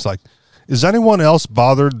 actually. It's like, is anyone else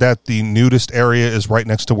bothered that the nudist area is right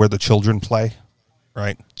next to where the children play?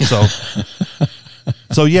 Right.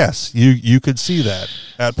 So yes, you could see that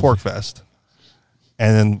at Pork Fest.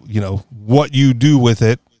 And then, what you do with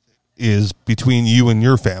it is between you and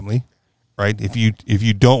your family, right? If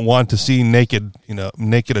you don't want to see naked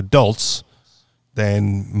adults,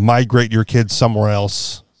 then migrate your kids somewhere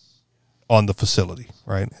else on the facility,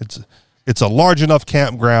 right? It's a large enough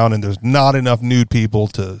campground, and there's not enough nude people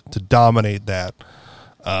to dominate that.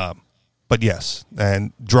 But yes,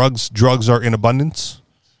 and drugs are in abundance,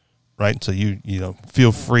 right? So you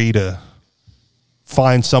feel free to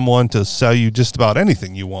find someone to sell you just about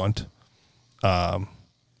anything you want.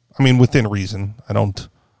 Within reason. How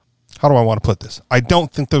do I want to put this? I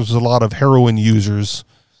don't think there's a lot of heroin users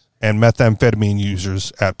and methamphetamine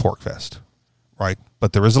users at Pork Fest, right?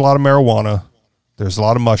 But there is a lot of marijuana, there's a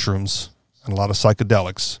lot of mushrooms, and a lot of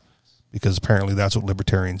psychedelics, because apparently that's what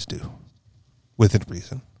libertarians do, within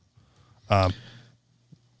reason.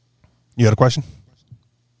 You had a question?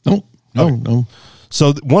 No.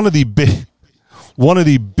 So one of the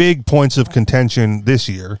big points of contention this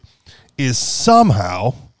year is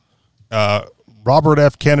somehow Robert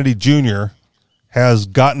F. Kennedy Jr. has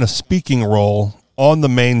gotten a speaking role on the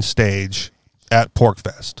main stage at Pork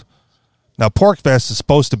Fest. Now, Pork Fest is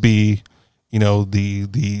supposed to be,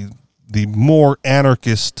 the more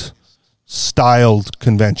anarchist styled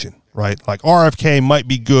convention, right? Like RFK might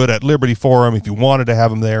be good at Liberty Forum if you wanted to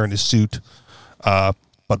have him there in his suit. But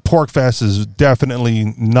Pork Fest is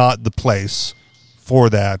definitely not the place for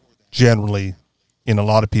that, generally, in a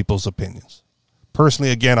lot of people's opinions.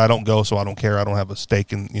 Personally, again, I don't go, so I don't care. I don't have a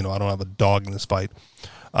stake in, I don't have a dog in this fight.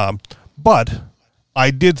 But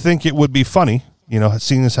I did think it would be funny,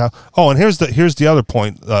 seeing as how. Oh, and here's the other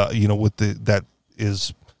point, that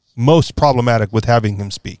is most problematic with having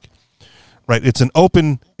him speak. Right, it's an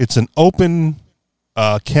open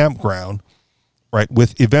campground, right,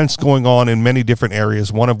 with events going on in many different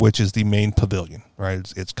areas. One of which is the main pavilion.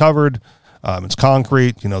 Right, it's covered. It's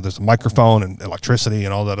concrete, there's a microphone and electricity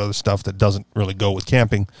and all that other stuff that doesn't really go with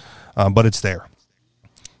camping, but it's there.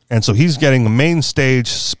 And so he's getting a main stage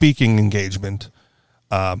speaking engagement,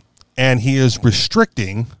 and he is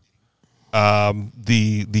restricting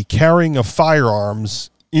the carrying of firearms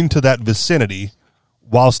into that vicinity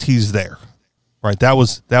whilst he's there. Right, that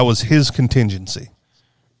was his contingency.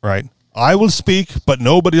 Right, I will speak, but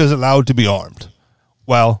nobody is allowed to be armed.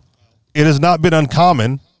 Well, it has not been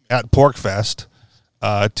uncommon at Pork Fest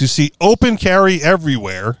to see open carry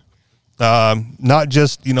everywhere, not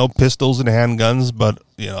just pistols and handguns, but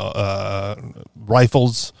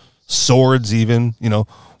rifles, swords, even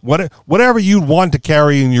whatever you'd want to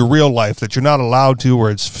carry in your real life that you're not allowed to, or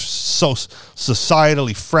it's so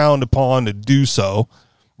societally frowned upon to do so.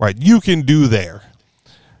 Right, you can do there.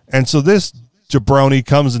 And so this jabroni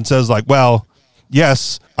comes and says, like, well,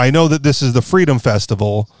 yes, I know that this is the Freedom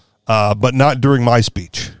Festival, but not during my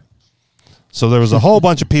speech. So there was a whole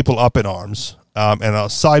bunch of people up in arms. And a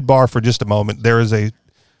sidebar for just a moment, there is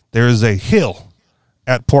a hill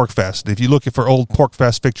at Pork Fest. If you look for old Pork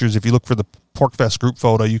Fest pictures, if you look for the Pork Fest group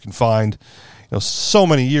photo, you can find so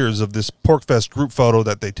many years of this Pork Fest group photo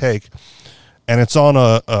that they take. And it's on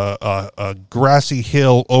a grassy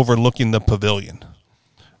hill overlooking the pavilion.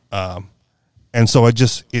 And so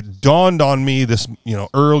it dawned on me this,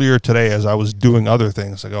 earlier today as I was doing other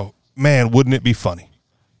things. I go, man, wouldn't it be funny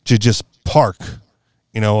to just park,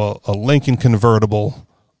 a Lincoln convertible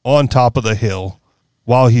on top of the hill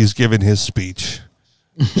while he's giving his speech,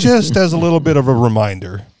 just as a little bit of a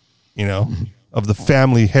reminder, of the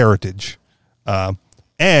family heritage.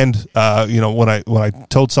 And when I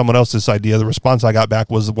told someone else this idea, the response I got back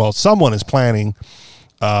was, well, someone is planning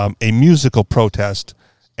a musical protest,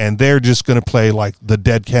 and they're just going to play like the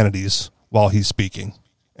Dead Kennedys while he's speaking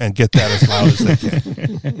and get that as loud as they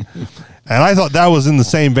can. And I thought that was in the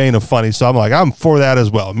same vein of funny, so I'm like, I'm for that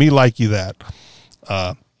as well. Me like you that.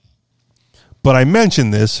 But I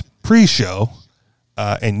mentioned this pre-show,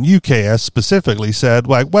 and UKS specifically said,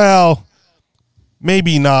 like, well,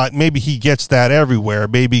 maybe not. Maybe he gets that everywhere.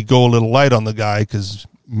 Maybe go a little light on the guy because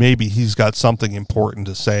maybe he's got something important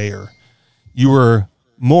to say, or you were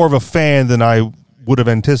more of a fan than I would have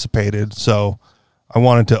anticipated, so I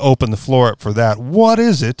wanted to open the floor up for that. What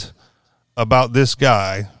is it about this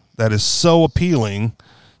guy that is so appealing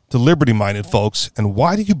to liberty-minded folks, and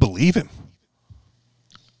why do you believe him?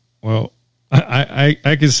 Well,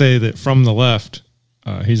 I could say that from the left,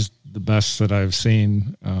 he's the best that I've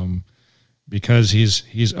seen, because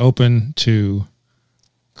he's open to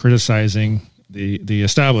criticizing the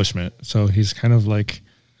establishment. So he's kind of like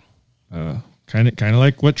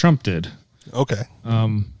like what Trump did. Okay.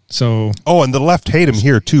 And the left hate him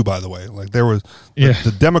here too, by the way. Like there was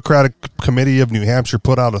the Democratic Committee of New Hampshire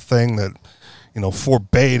put out a thing that,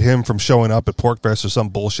 forbade him from showing up at Porkfest or some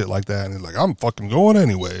bullshit like that. And he's like, I'm fucking going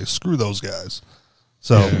anyway. Screw those guys.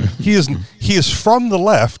 So he is from the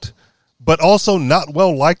left, but also not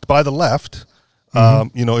well liked by the left.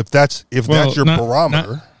 If that's your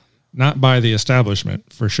barometer. Not by the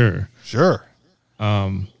establishment, for sure. Sure.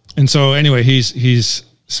 And so anyway, he's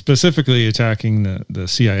specifically attacking the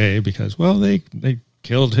CIA because, well, they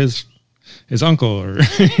killed his uncle, or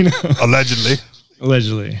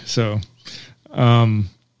allegedly. So, and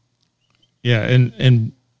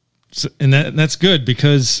that's good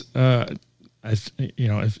because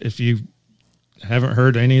if you haven't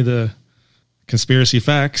heard any of the conspiracy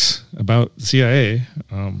facts about the CIA,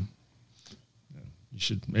 you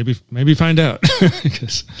should maybe find out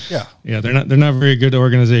because they're not a very good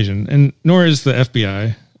organization, and nor is the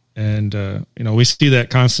FBI. And we see that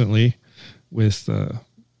constantly with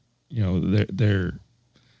their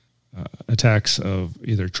attacks of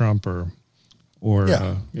either Trump or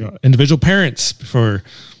individual parents for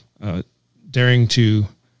daring to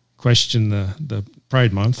question the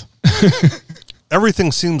Pride Month.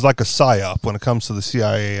 Everything seems like a psyop when it comes to the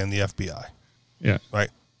CIA and the FBI. Yeah. Right.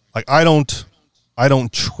 Like I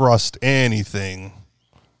don't trust anything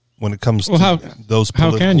when it comes to those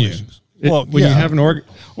political how can you? issues. When you have an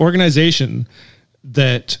organization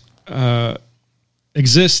that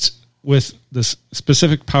exists with this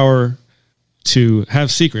specific power to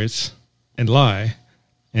have secrets and lie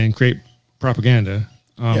and create propaganda,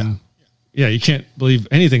 you can't believe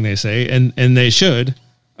anything they say, and they should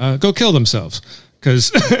go kill themselves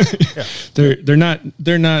because they're not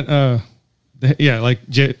like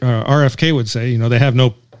RFK would say, they have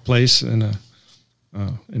no place in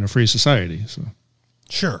a free society. So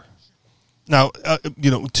sure. Now,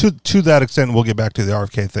 to that extent, we'll get back to the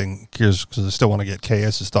RFK thing here because I still want to get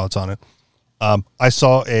KS's thoughts on it. I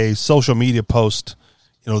saw a social media post,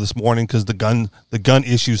 this morning because the gun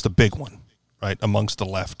issue is the big one, right, amongst the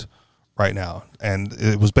left right now. And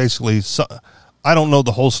it was basically, I don't know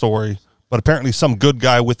the whole story, but apparently some good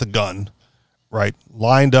guy with a gun, right,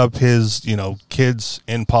 lined up his, kids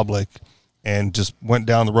in public and just went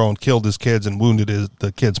down the road and killed his kids and wounded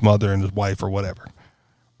the kid's mother and his wife or whatever.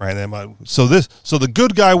 Right. So the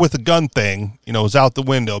good guy with a gun thing, is out the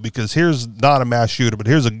window because here's not a mass shooter, but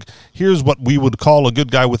here's what we would call a good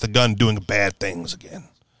guy with a gun doing bad things again,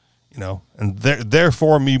 and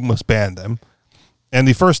therefore we must ban them. And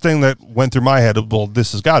the first thing that went through my head, well,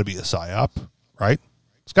 this has got to be a psyop, right?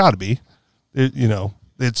 It's got to be,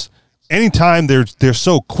 it's anytime they're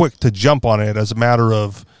so quick to jump on it as a matter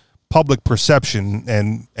of public perception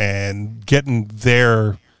and getting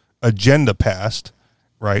their agenda passed.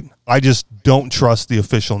 Right. I just don't trust the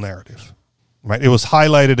official narrative. Right. It was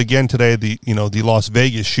highlighted again today, the Las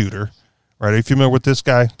Vegas shooter. Right. Are you familiar with this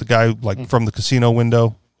guy? The guy from the casino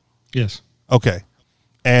window? Yes. Okay.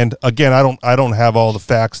 And again, I don't have all the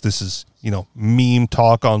facts. This is, meme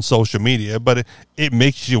talk on social media, but it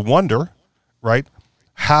makes you wonder, right,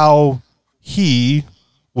 how he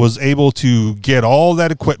was able to get all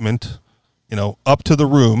that equipment, up to the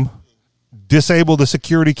room, disable the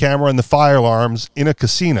security camera and the fire alarms in a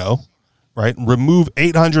casino, right? Remove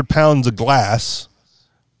 800 pounds of glass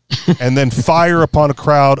and then fire upon a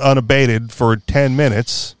crowd unabated for 10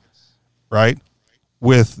 minutes, right?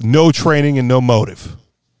 With no training and no motive,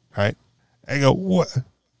 right? I go, what?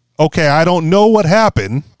 Okay, I don't know what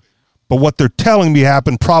happened, but what they're telling me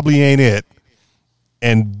happened probably ain't it.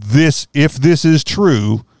 And this, if this is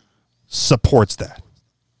true, supports that,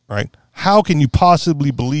 right? How can you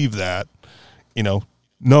possibly believe that,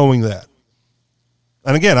 knowing that?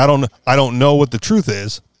 And again, I don't know what the truth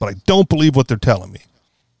is, but I don't believe what they're telling me.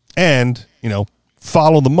 And,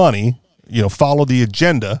 follow the money, follow the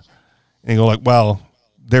agenda, and go like, well,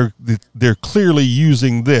 they're clearly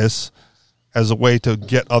using this as a way to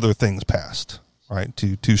get other things passed, right?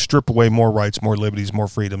 To strip away more rights, more liberties, more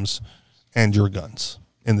freedoms, and your guns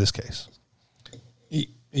in this case.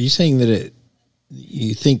 Are you saying that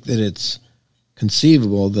you think that it's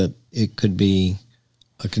conceivable that it could be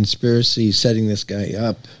a conspiracy setting this guy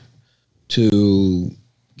up to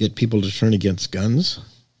get people to turn against guns?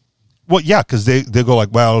 Well, yeah, because they go like,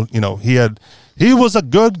 well, he was a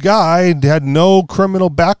good guy, had no criminal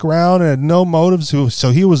background, and had no motives,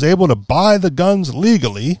 so he was able to buy the guns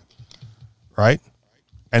legally, right?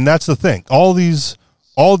 And that's the thing. All these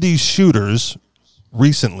shooters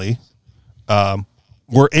recently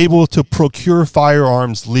were able to procure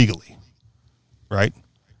firearms legally, right?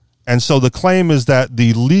 And so the claim is that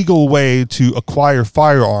the legal way to acquire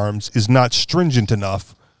firearms is not stringent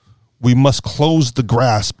enough. We must close the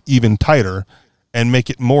grasp even tighter and make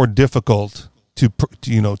it more difficult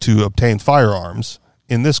to obtain firearms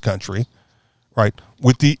in this country, right?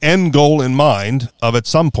 With the end goal in mind of at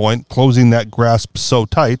some point closing that grasp so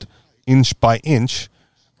tight, inch by inch,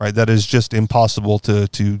 right, that is just impossible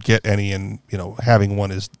to get any, and having one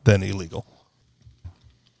is then illegal.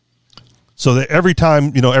 So that every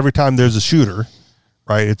time there's a shooter,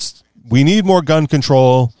 right, we need more gun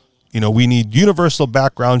control. We need universal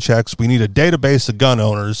background checks. We need a database of gun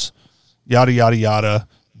owners, yada, yada, yada.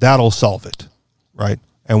 That'll solve it, right?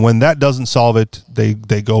 And when that doesn't solve it, they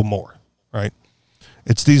go more, right?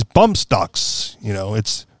 It's these bump stocks,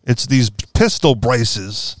 it's these pistol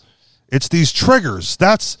braces. It's these triggers.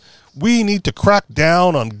 We need to crack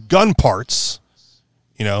down on gun parts,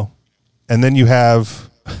 and then you have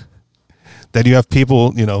people,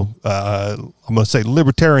 I'm going to say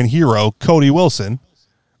libertarian hero Cody Wilson,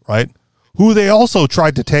 right? Who they also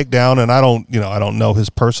tried to take down, and I don't know his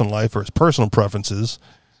personal life or his personal preferences,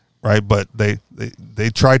 right? But they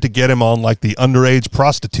tried to get him on like the underage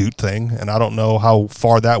prostitute thing, and I don't know how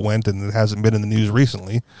far that went, and it hasn't been in the news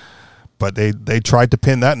recently. But they tried to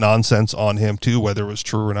pin that nonsense on him too, whether it was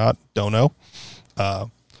true or not, don't know.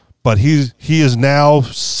 But he is now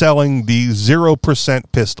selling the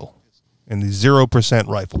 0% pistol and the 0%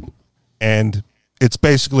 rifle, and it's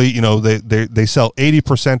basically they sell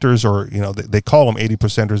 80%ers, or they call them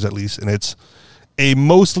 80%ers at least, and it's a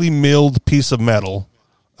mostly milled piece of metal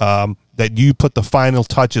that you put the final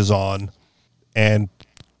touches on and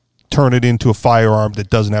turn it into a firearm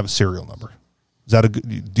that doesn't have a serial number.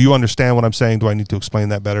 Do you understand what I'm saying? Do I need to explain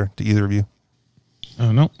that better to either of you?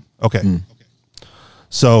 No. Okay.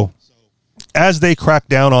 So as they crack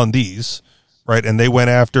down on these, right, and they went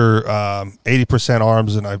after 80%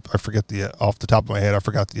 arms, and I forget off the top of my head, I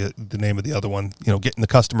forgot the name of the other one, getting the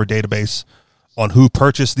customer database on who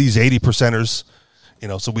purchased these 80%ers,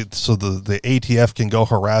 so the ATF can go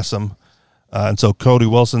harass them. And so Cody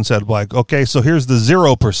Wilson said, like, okay, so here's the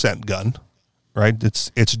 0% gun. Right,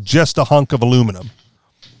 it's just a hunk of aluminum.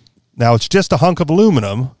 Now it's just a hunk of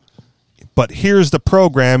aluminum, but here's the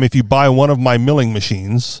program. If you buy one of my milling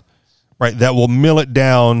machines, right, that will mill it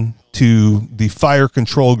down to the fire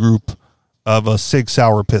control group of a Sig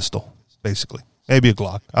Sauer pistol, basically, maybe a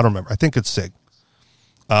Glock. I don't remember. I think it's Sig,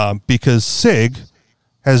 because Sig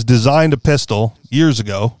has designed a pistol years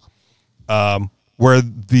ago where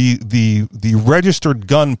the registered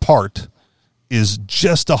gun part is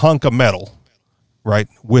just a hunk of metal. Right,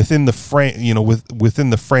 within the frame,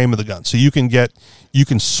 within the frame of the gun. So you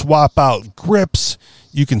can swap out grips,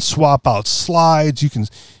 you can swap out slides,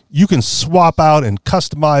 you can swap out and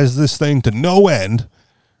customize this thing to no end,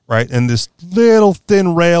 right? And this little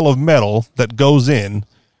thin rail of metal that goes in,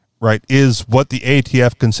 right, is what the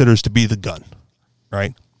ATF considers to be the gun,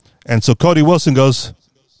 right? And so Cody Wilson goes,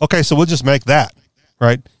 okay, so we'll just make that,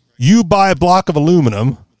 right? You buy a block of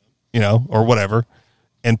aluminum, or whatever,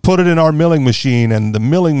 and put it in our milling machine, and the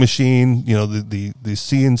milling machine, the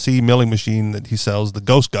CNC milling machine that he sells, the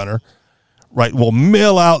Ghost Gunner, right, will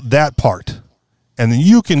mill out that part. And then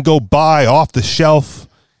you can go buy off the shelf,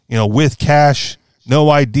 with cash,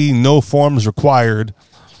 no ID, no forms required,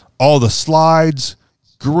 all the slides,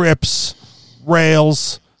 grips,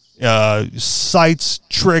 rails, sights,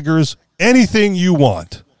 triggers, anything you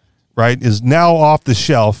want, right, is now off the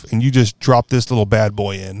shelf, and you just drop this little bad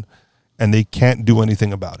boy in, and they can't do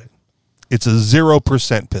anything about it. It's a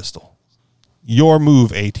 0% pistol. Your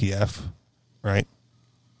move, ATF, right?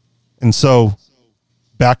 And so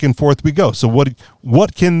back and forth we go. So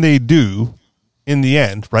what can they do in the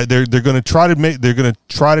end, right? They're going to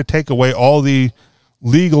try to take away all the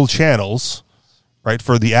legal channels, right,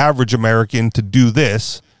 for the average American to do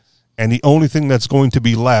this, and the only thing that's going to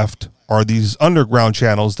be left are these underground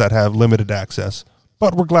channels that have limited access.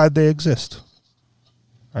 But we're glad they exist,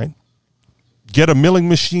 right? Get a milling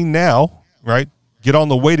machine now, right? Get on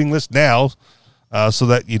the waiting list now, so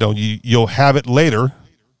that you'll have it later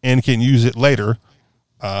and can use it later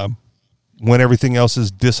when everything else is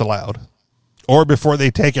disallowed, or before they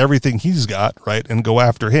take everything he's got, right, and go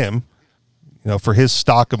after him, for his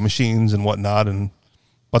stock of machines and whatnot.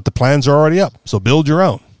 But the plans are already up, so build your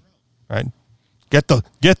own, right? Get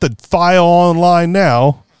the file online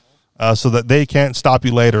now, so that they can't stop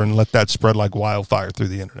you later and let that spread like wildfire through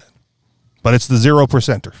the internet. But it's the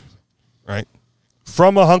 0%er, right?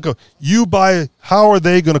 From a hunk of how are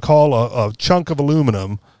they going to call a chunk of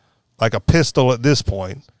aluminum like a pistol at this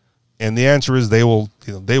point? And the answer is they will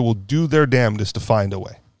do their damnedest to find a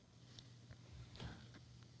way.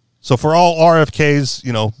 So for all RFKs,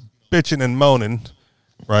 bitching and moaning,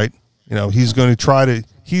 right? He's going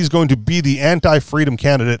to be the anti-freedom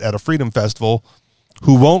candidate at a freedom festival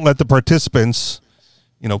who won't let the participants,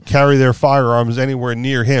 carry their firearms anywhere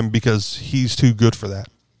near him because he's too good for that,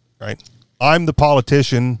 right? I'm the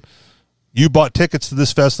politician. You bought tickets to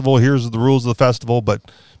this festival. Here's the rules of the festival, but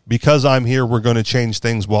because I'm here, we're going to change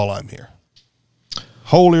things while I'm here.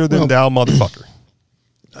 Holier than thou, motherfucker.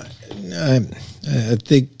 I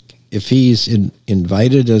think if he's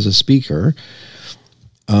invited as a speaker,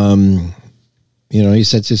 he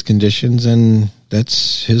sets his conditions, and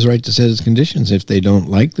that's his right to set his conditions. If they don't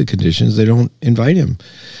like the conditions, they don't invite him.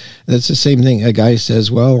 That's the same thing. A guy says,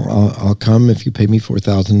 well, I'll come if you pay me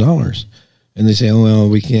 $4,000. And they say, oh, well,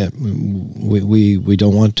 we can't, we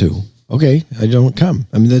don't want to. Okay, I don't come.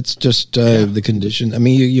 I mean, that's just the condition. I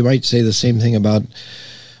mean, you might say the same thing about,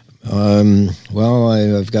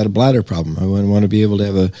 I've got a bladder problem. I want to be able to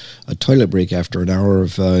have a toilet break after an hour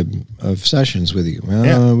of sessions with you.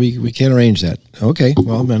 Well, we can't arrange that. Okay,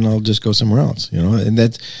 well, then I'll just go somewhere else. And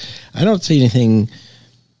I don't see anything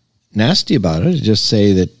nasty about it. I just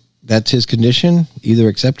say that that's his condition. Either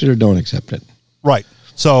accept it or don't accept it. Right.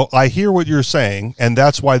 So I hear what you're saying, and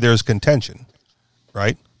that's why there's contention,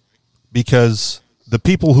 right? Because the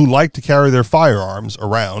people who like to carry their firearms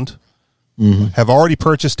around have already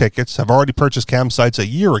purchased tickets, have already purchased campsites a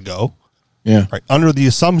year ago, right? Under the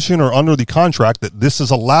assumption or under the contract that this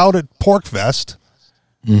is allowed at PorcFest,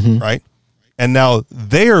 right? And now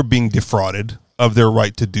they are being defrauded of their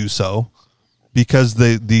right to do so because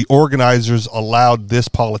the organizers allowed this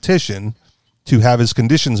politician to have his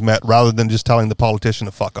conditions met rather than just telling the politician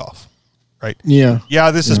to fuck off, right?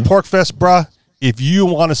 Yeah, this is PorcFest, bruh. If you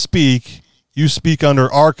want to speak, you speak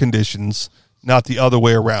under our conditions, not the other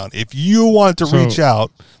way around. If you want to reach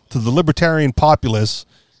out to the libertarian populace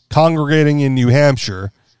congregating in New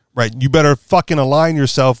Hampshire, right, you better fucking align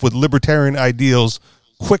yourself with libertarian ideals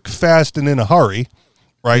quick, fast, and in a hurry,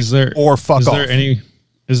 right? Or fuck off.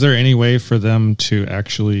 Is there any way for them to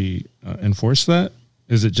actually enforce that?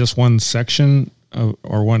 Is it just one section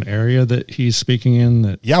or one area that he's speaking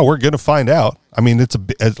in? Yeah, we're going to find out. I mean,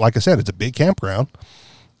 like I said, it's a big campground,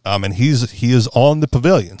 and he is on the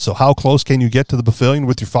pavilion. So how close can you get to the pavilion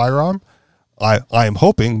with your firearm? I am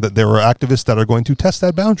hoping that there are activists that are going to test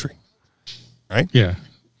that boundary, right? Yeah.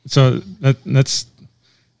 So that's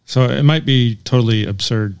it might be totally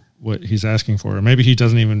absurd what he's asking for, or maybe he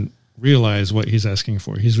doesn't even realize what he's asking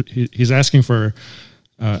for. He's asking for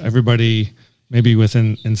everybody, maybe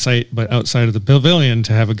within sight, but outside of the pavilion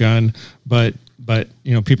to have a gun, but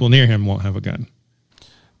people near him won't have a gun.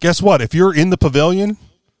 Guess what? If you're in the pavilion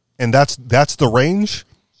and that's the range,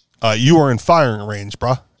 you are in firing range,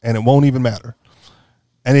 bruh, and it won't even matter.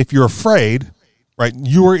 And if you're afraid, right,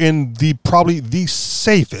 you are in probably the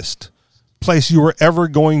safest place you are ever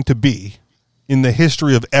going to be in the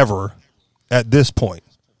history of ever at this point,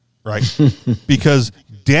 right? Because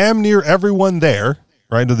damn near everyone there,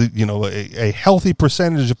 right, a healthy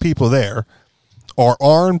percentage of people there are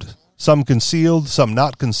armed, some concealed, some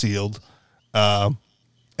not concealed,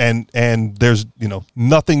 and there's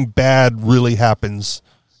nothing bad really happens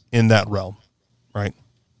in that realm, right?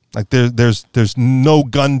 Like there's no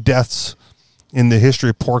gun deaths in the history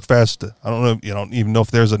of PorcFest. I don't know, don't even know if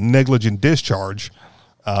there's a negligent discharge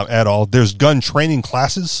at all. There's gun training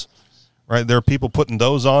classes, right? There are people putting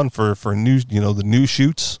those on for new, the new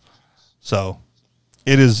shoots. So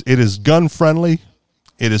it is gun friendly.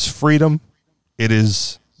 It is freedom. It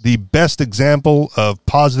is the best example of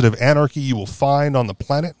positive anarchy you will find on the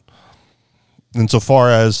planet. Insofar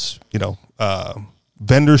as,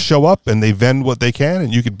 vendors show up and they vend what they can,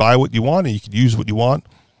 and you could buy what you want and you could use what you want.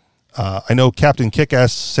 I know Captain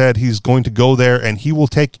Kickass said he's going to go there and he will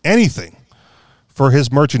take anything for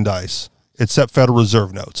his merchandise except Federal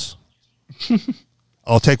Reserve notes.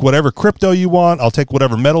 I'll take whatever crypto you want. I'll take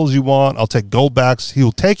whatever metals you want. I'll take gold backs.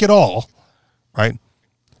 He'll take it all, right?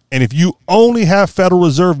 And if you only have Federal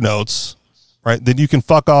Reserve notes, right, then you can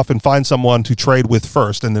fuck off and find someone to trade with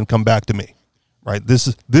first and then come back to me, right? This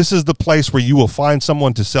is the place where you will find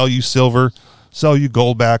someone to sell you silver, sell you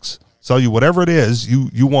gold backs, sell you whatever it is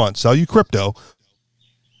you want, sell you crypto,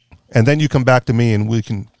 and then you come back to me and we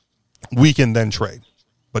can then trade.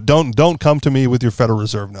 But don't come to me with your Federal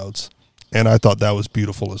Reserve notes. And I thought that was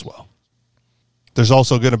beautiful as well. There's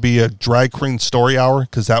also going to be a drag queen story hour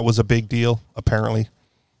because that was a big deal apparently.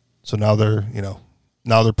 So now they're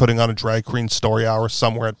putting on a drag queen story hour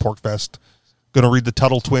somewhere at PorkFest. Going to read the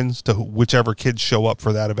Tuttle Twins to whichever kids show up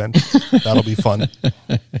for that event. That'll be fun.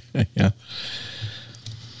 Yeah.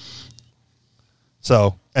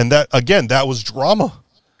 So, and that was drama.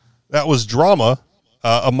 That was drama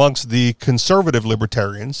amongst the conservative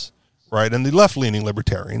libertarians, right, and the left-leaning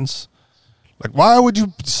libertarians. Like, why would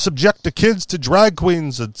you subject the kids to drag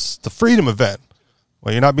queens? It's the freedom event.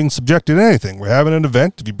 Well, you're not being subjected to anything. We're having an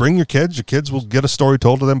event. If you bring your kids will get a story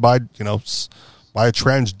told to them by a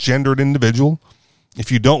transgendered individual.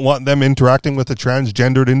 If you don't want them interacting with a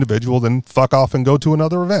transgendered individual, then fuck off and go to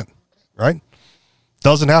another event, right?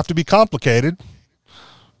 Doesn't have to be complicated,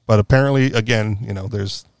 but apparently, again,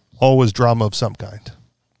 there's always drama of some kind.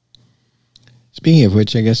 Speaking of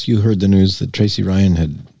which, I guess you heard the news that Tracy Ryan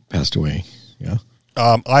had passed away. Yeah.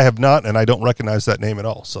 I have not, and I don't recognize that name at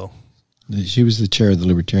all. So, she was the chair of the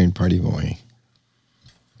Libertarian Party of Hawaii.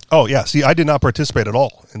 Oh yeah, see, I did not participate at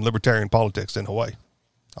all in libertarian politics in Hawaii.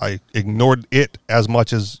 I ignored it as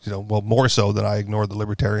much as more so than I ignored the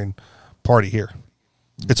Libertarian Party here.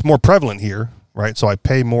 It's more prevalent here, right? So I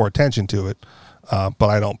pay more attention to it, but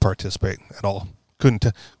I don't participate at all.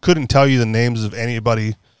 Couldn't tell you the names of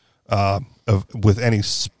anybody with any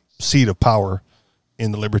seat of power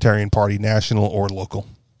in the Libertarian Party, national or local.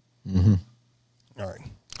 Mm-hmm. All right.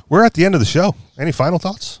 We're at the end of the show. Any final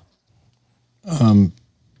thoughts? No.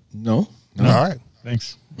 All right.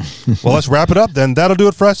 Thanks. Well, let's wrap it up then. That'll do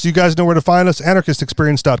it for us. You guys know where to find us.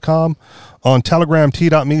 AnarchistExperience.com. On Telegram,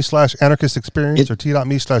 t.me/anarchistexperience or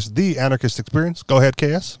t.me/the Anarchist Experience. Go ahead,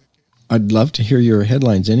 KS. I'd love to hear your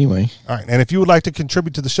headlines anyway. All right. And if you would like to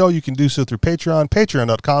contribute to the show, you can do so through Patreon,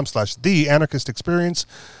 patreon.com/the Anarchist Experience.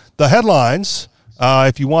 The headlines,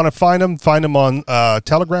 if you want to find them on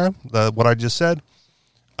Telegram, what I just said.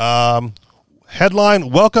 Headline,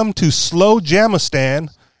 welcome to Slow Jamistan,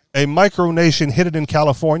 a micronation hidden in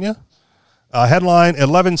California. Headline,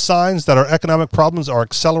 11 signs that our economic problems are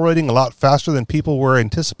accelerating a lot faster than people were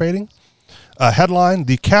anticipating. Headline,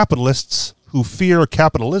 the capitalists who fear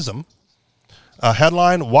capitalism.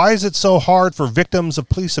 Headline, why is it so hard for victims of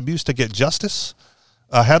police abuse to get justice?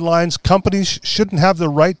 Headlines, companies shouldn't have the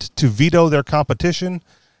right to veto their competition.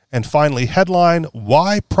 And finally, headline,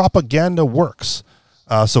 why propaganda works.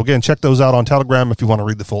 So again, check those out on Telegram if you want to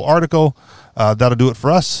read the full article. That'll do it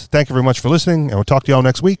for us. Thank you very much for listening, and we'll talk to y'all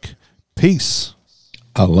next week. Peace.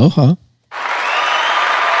 Aloha.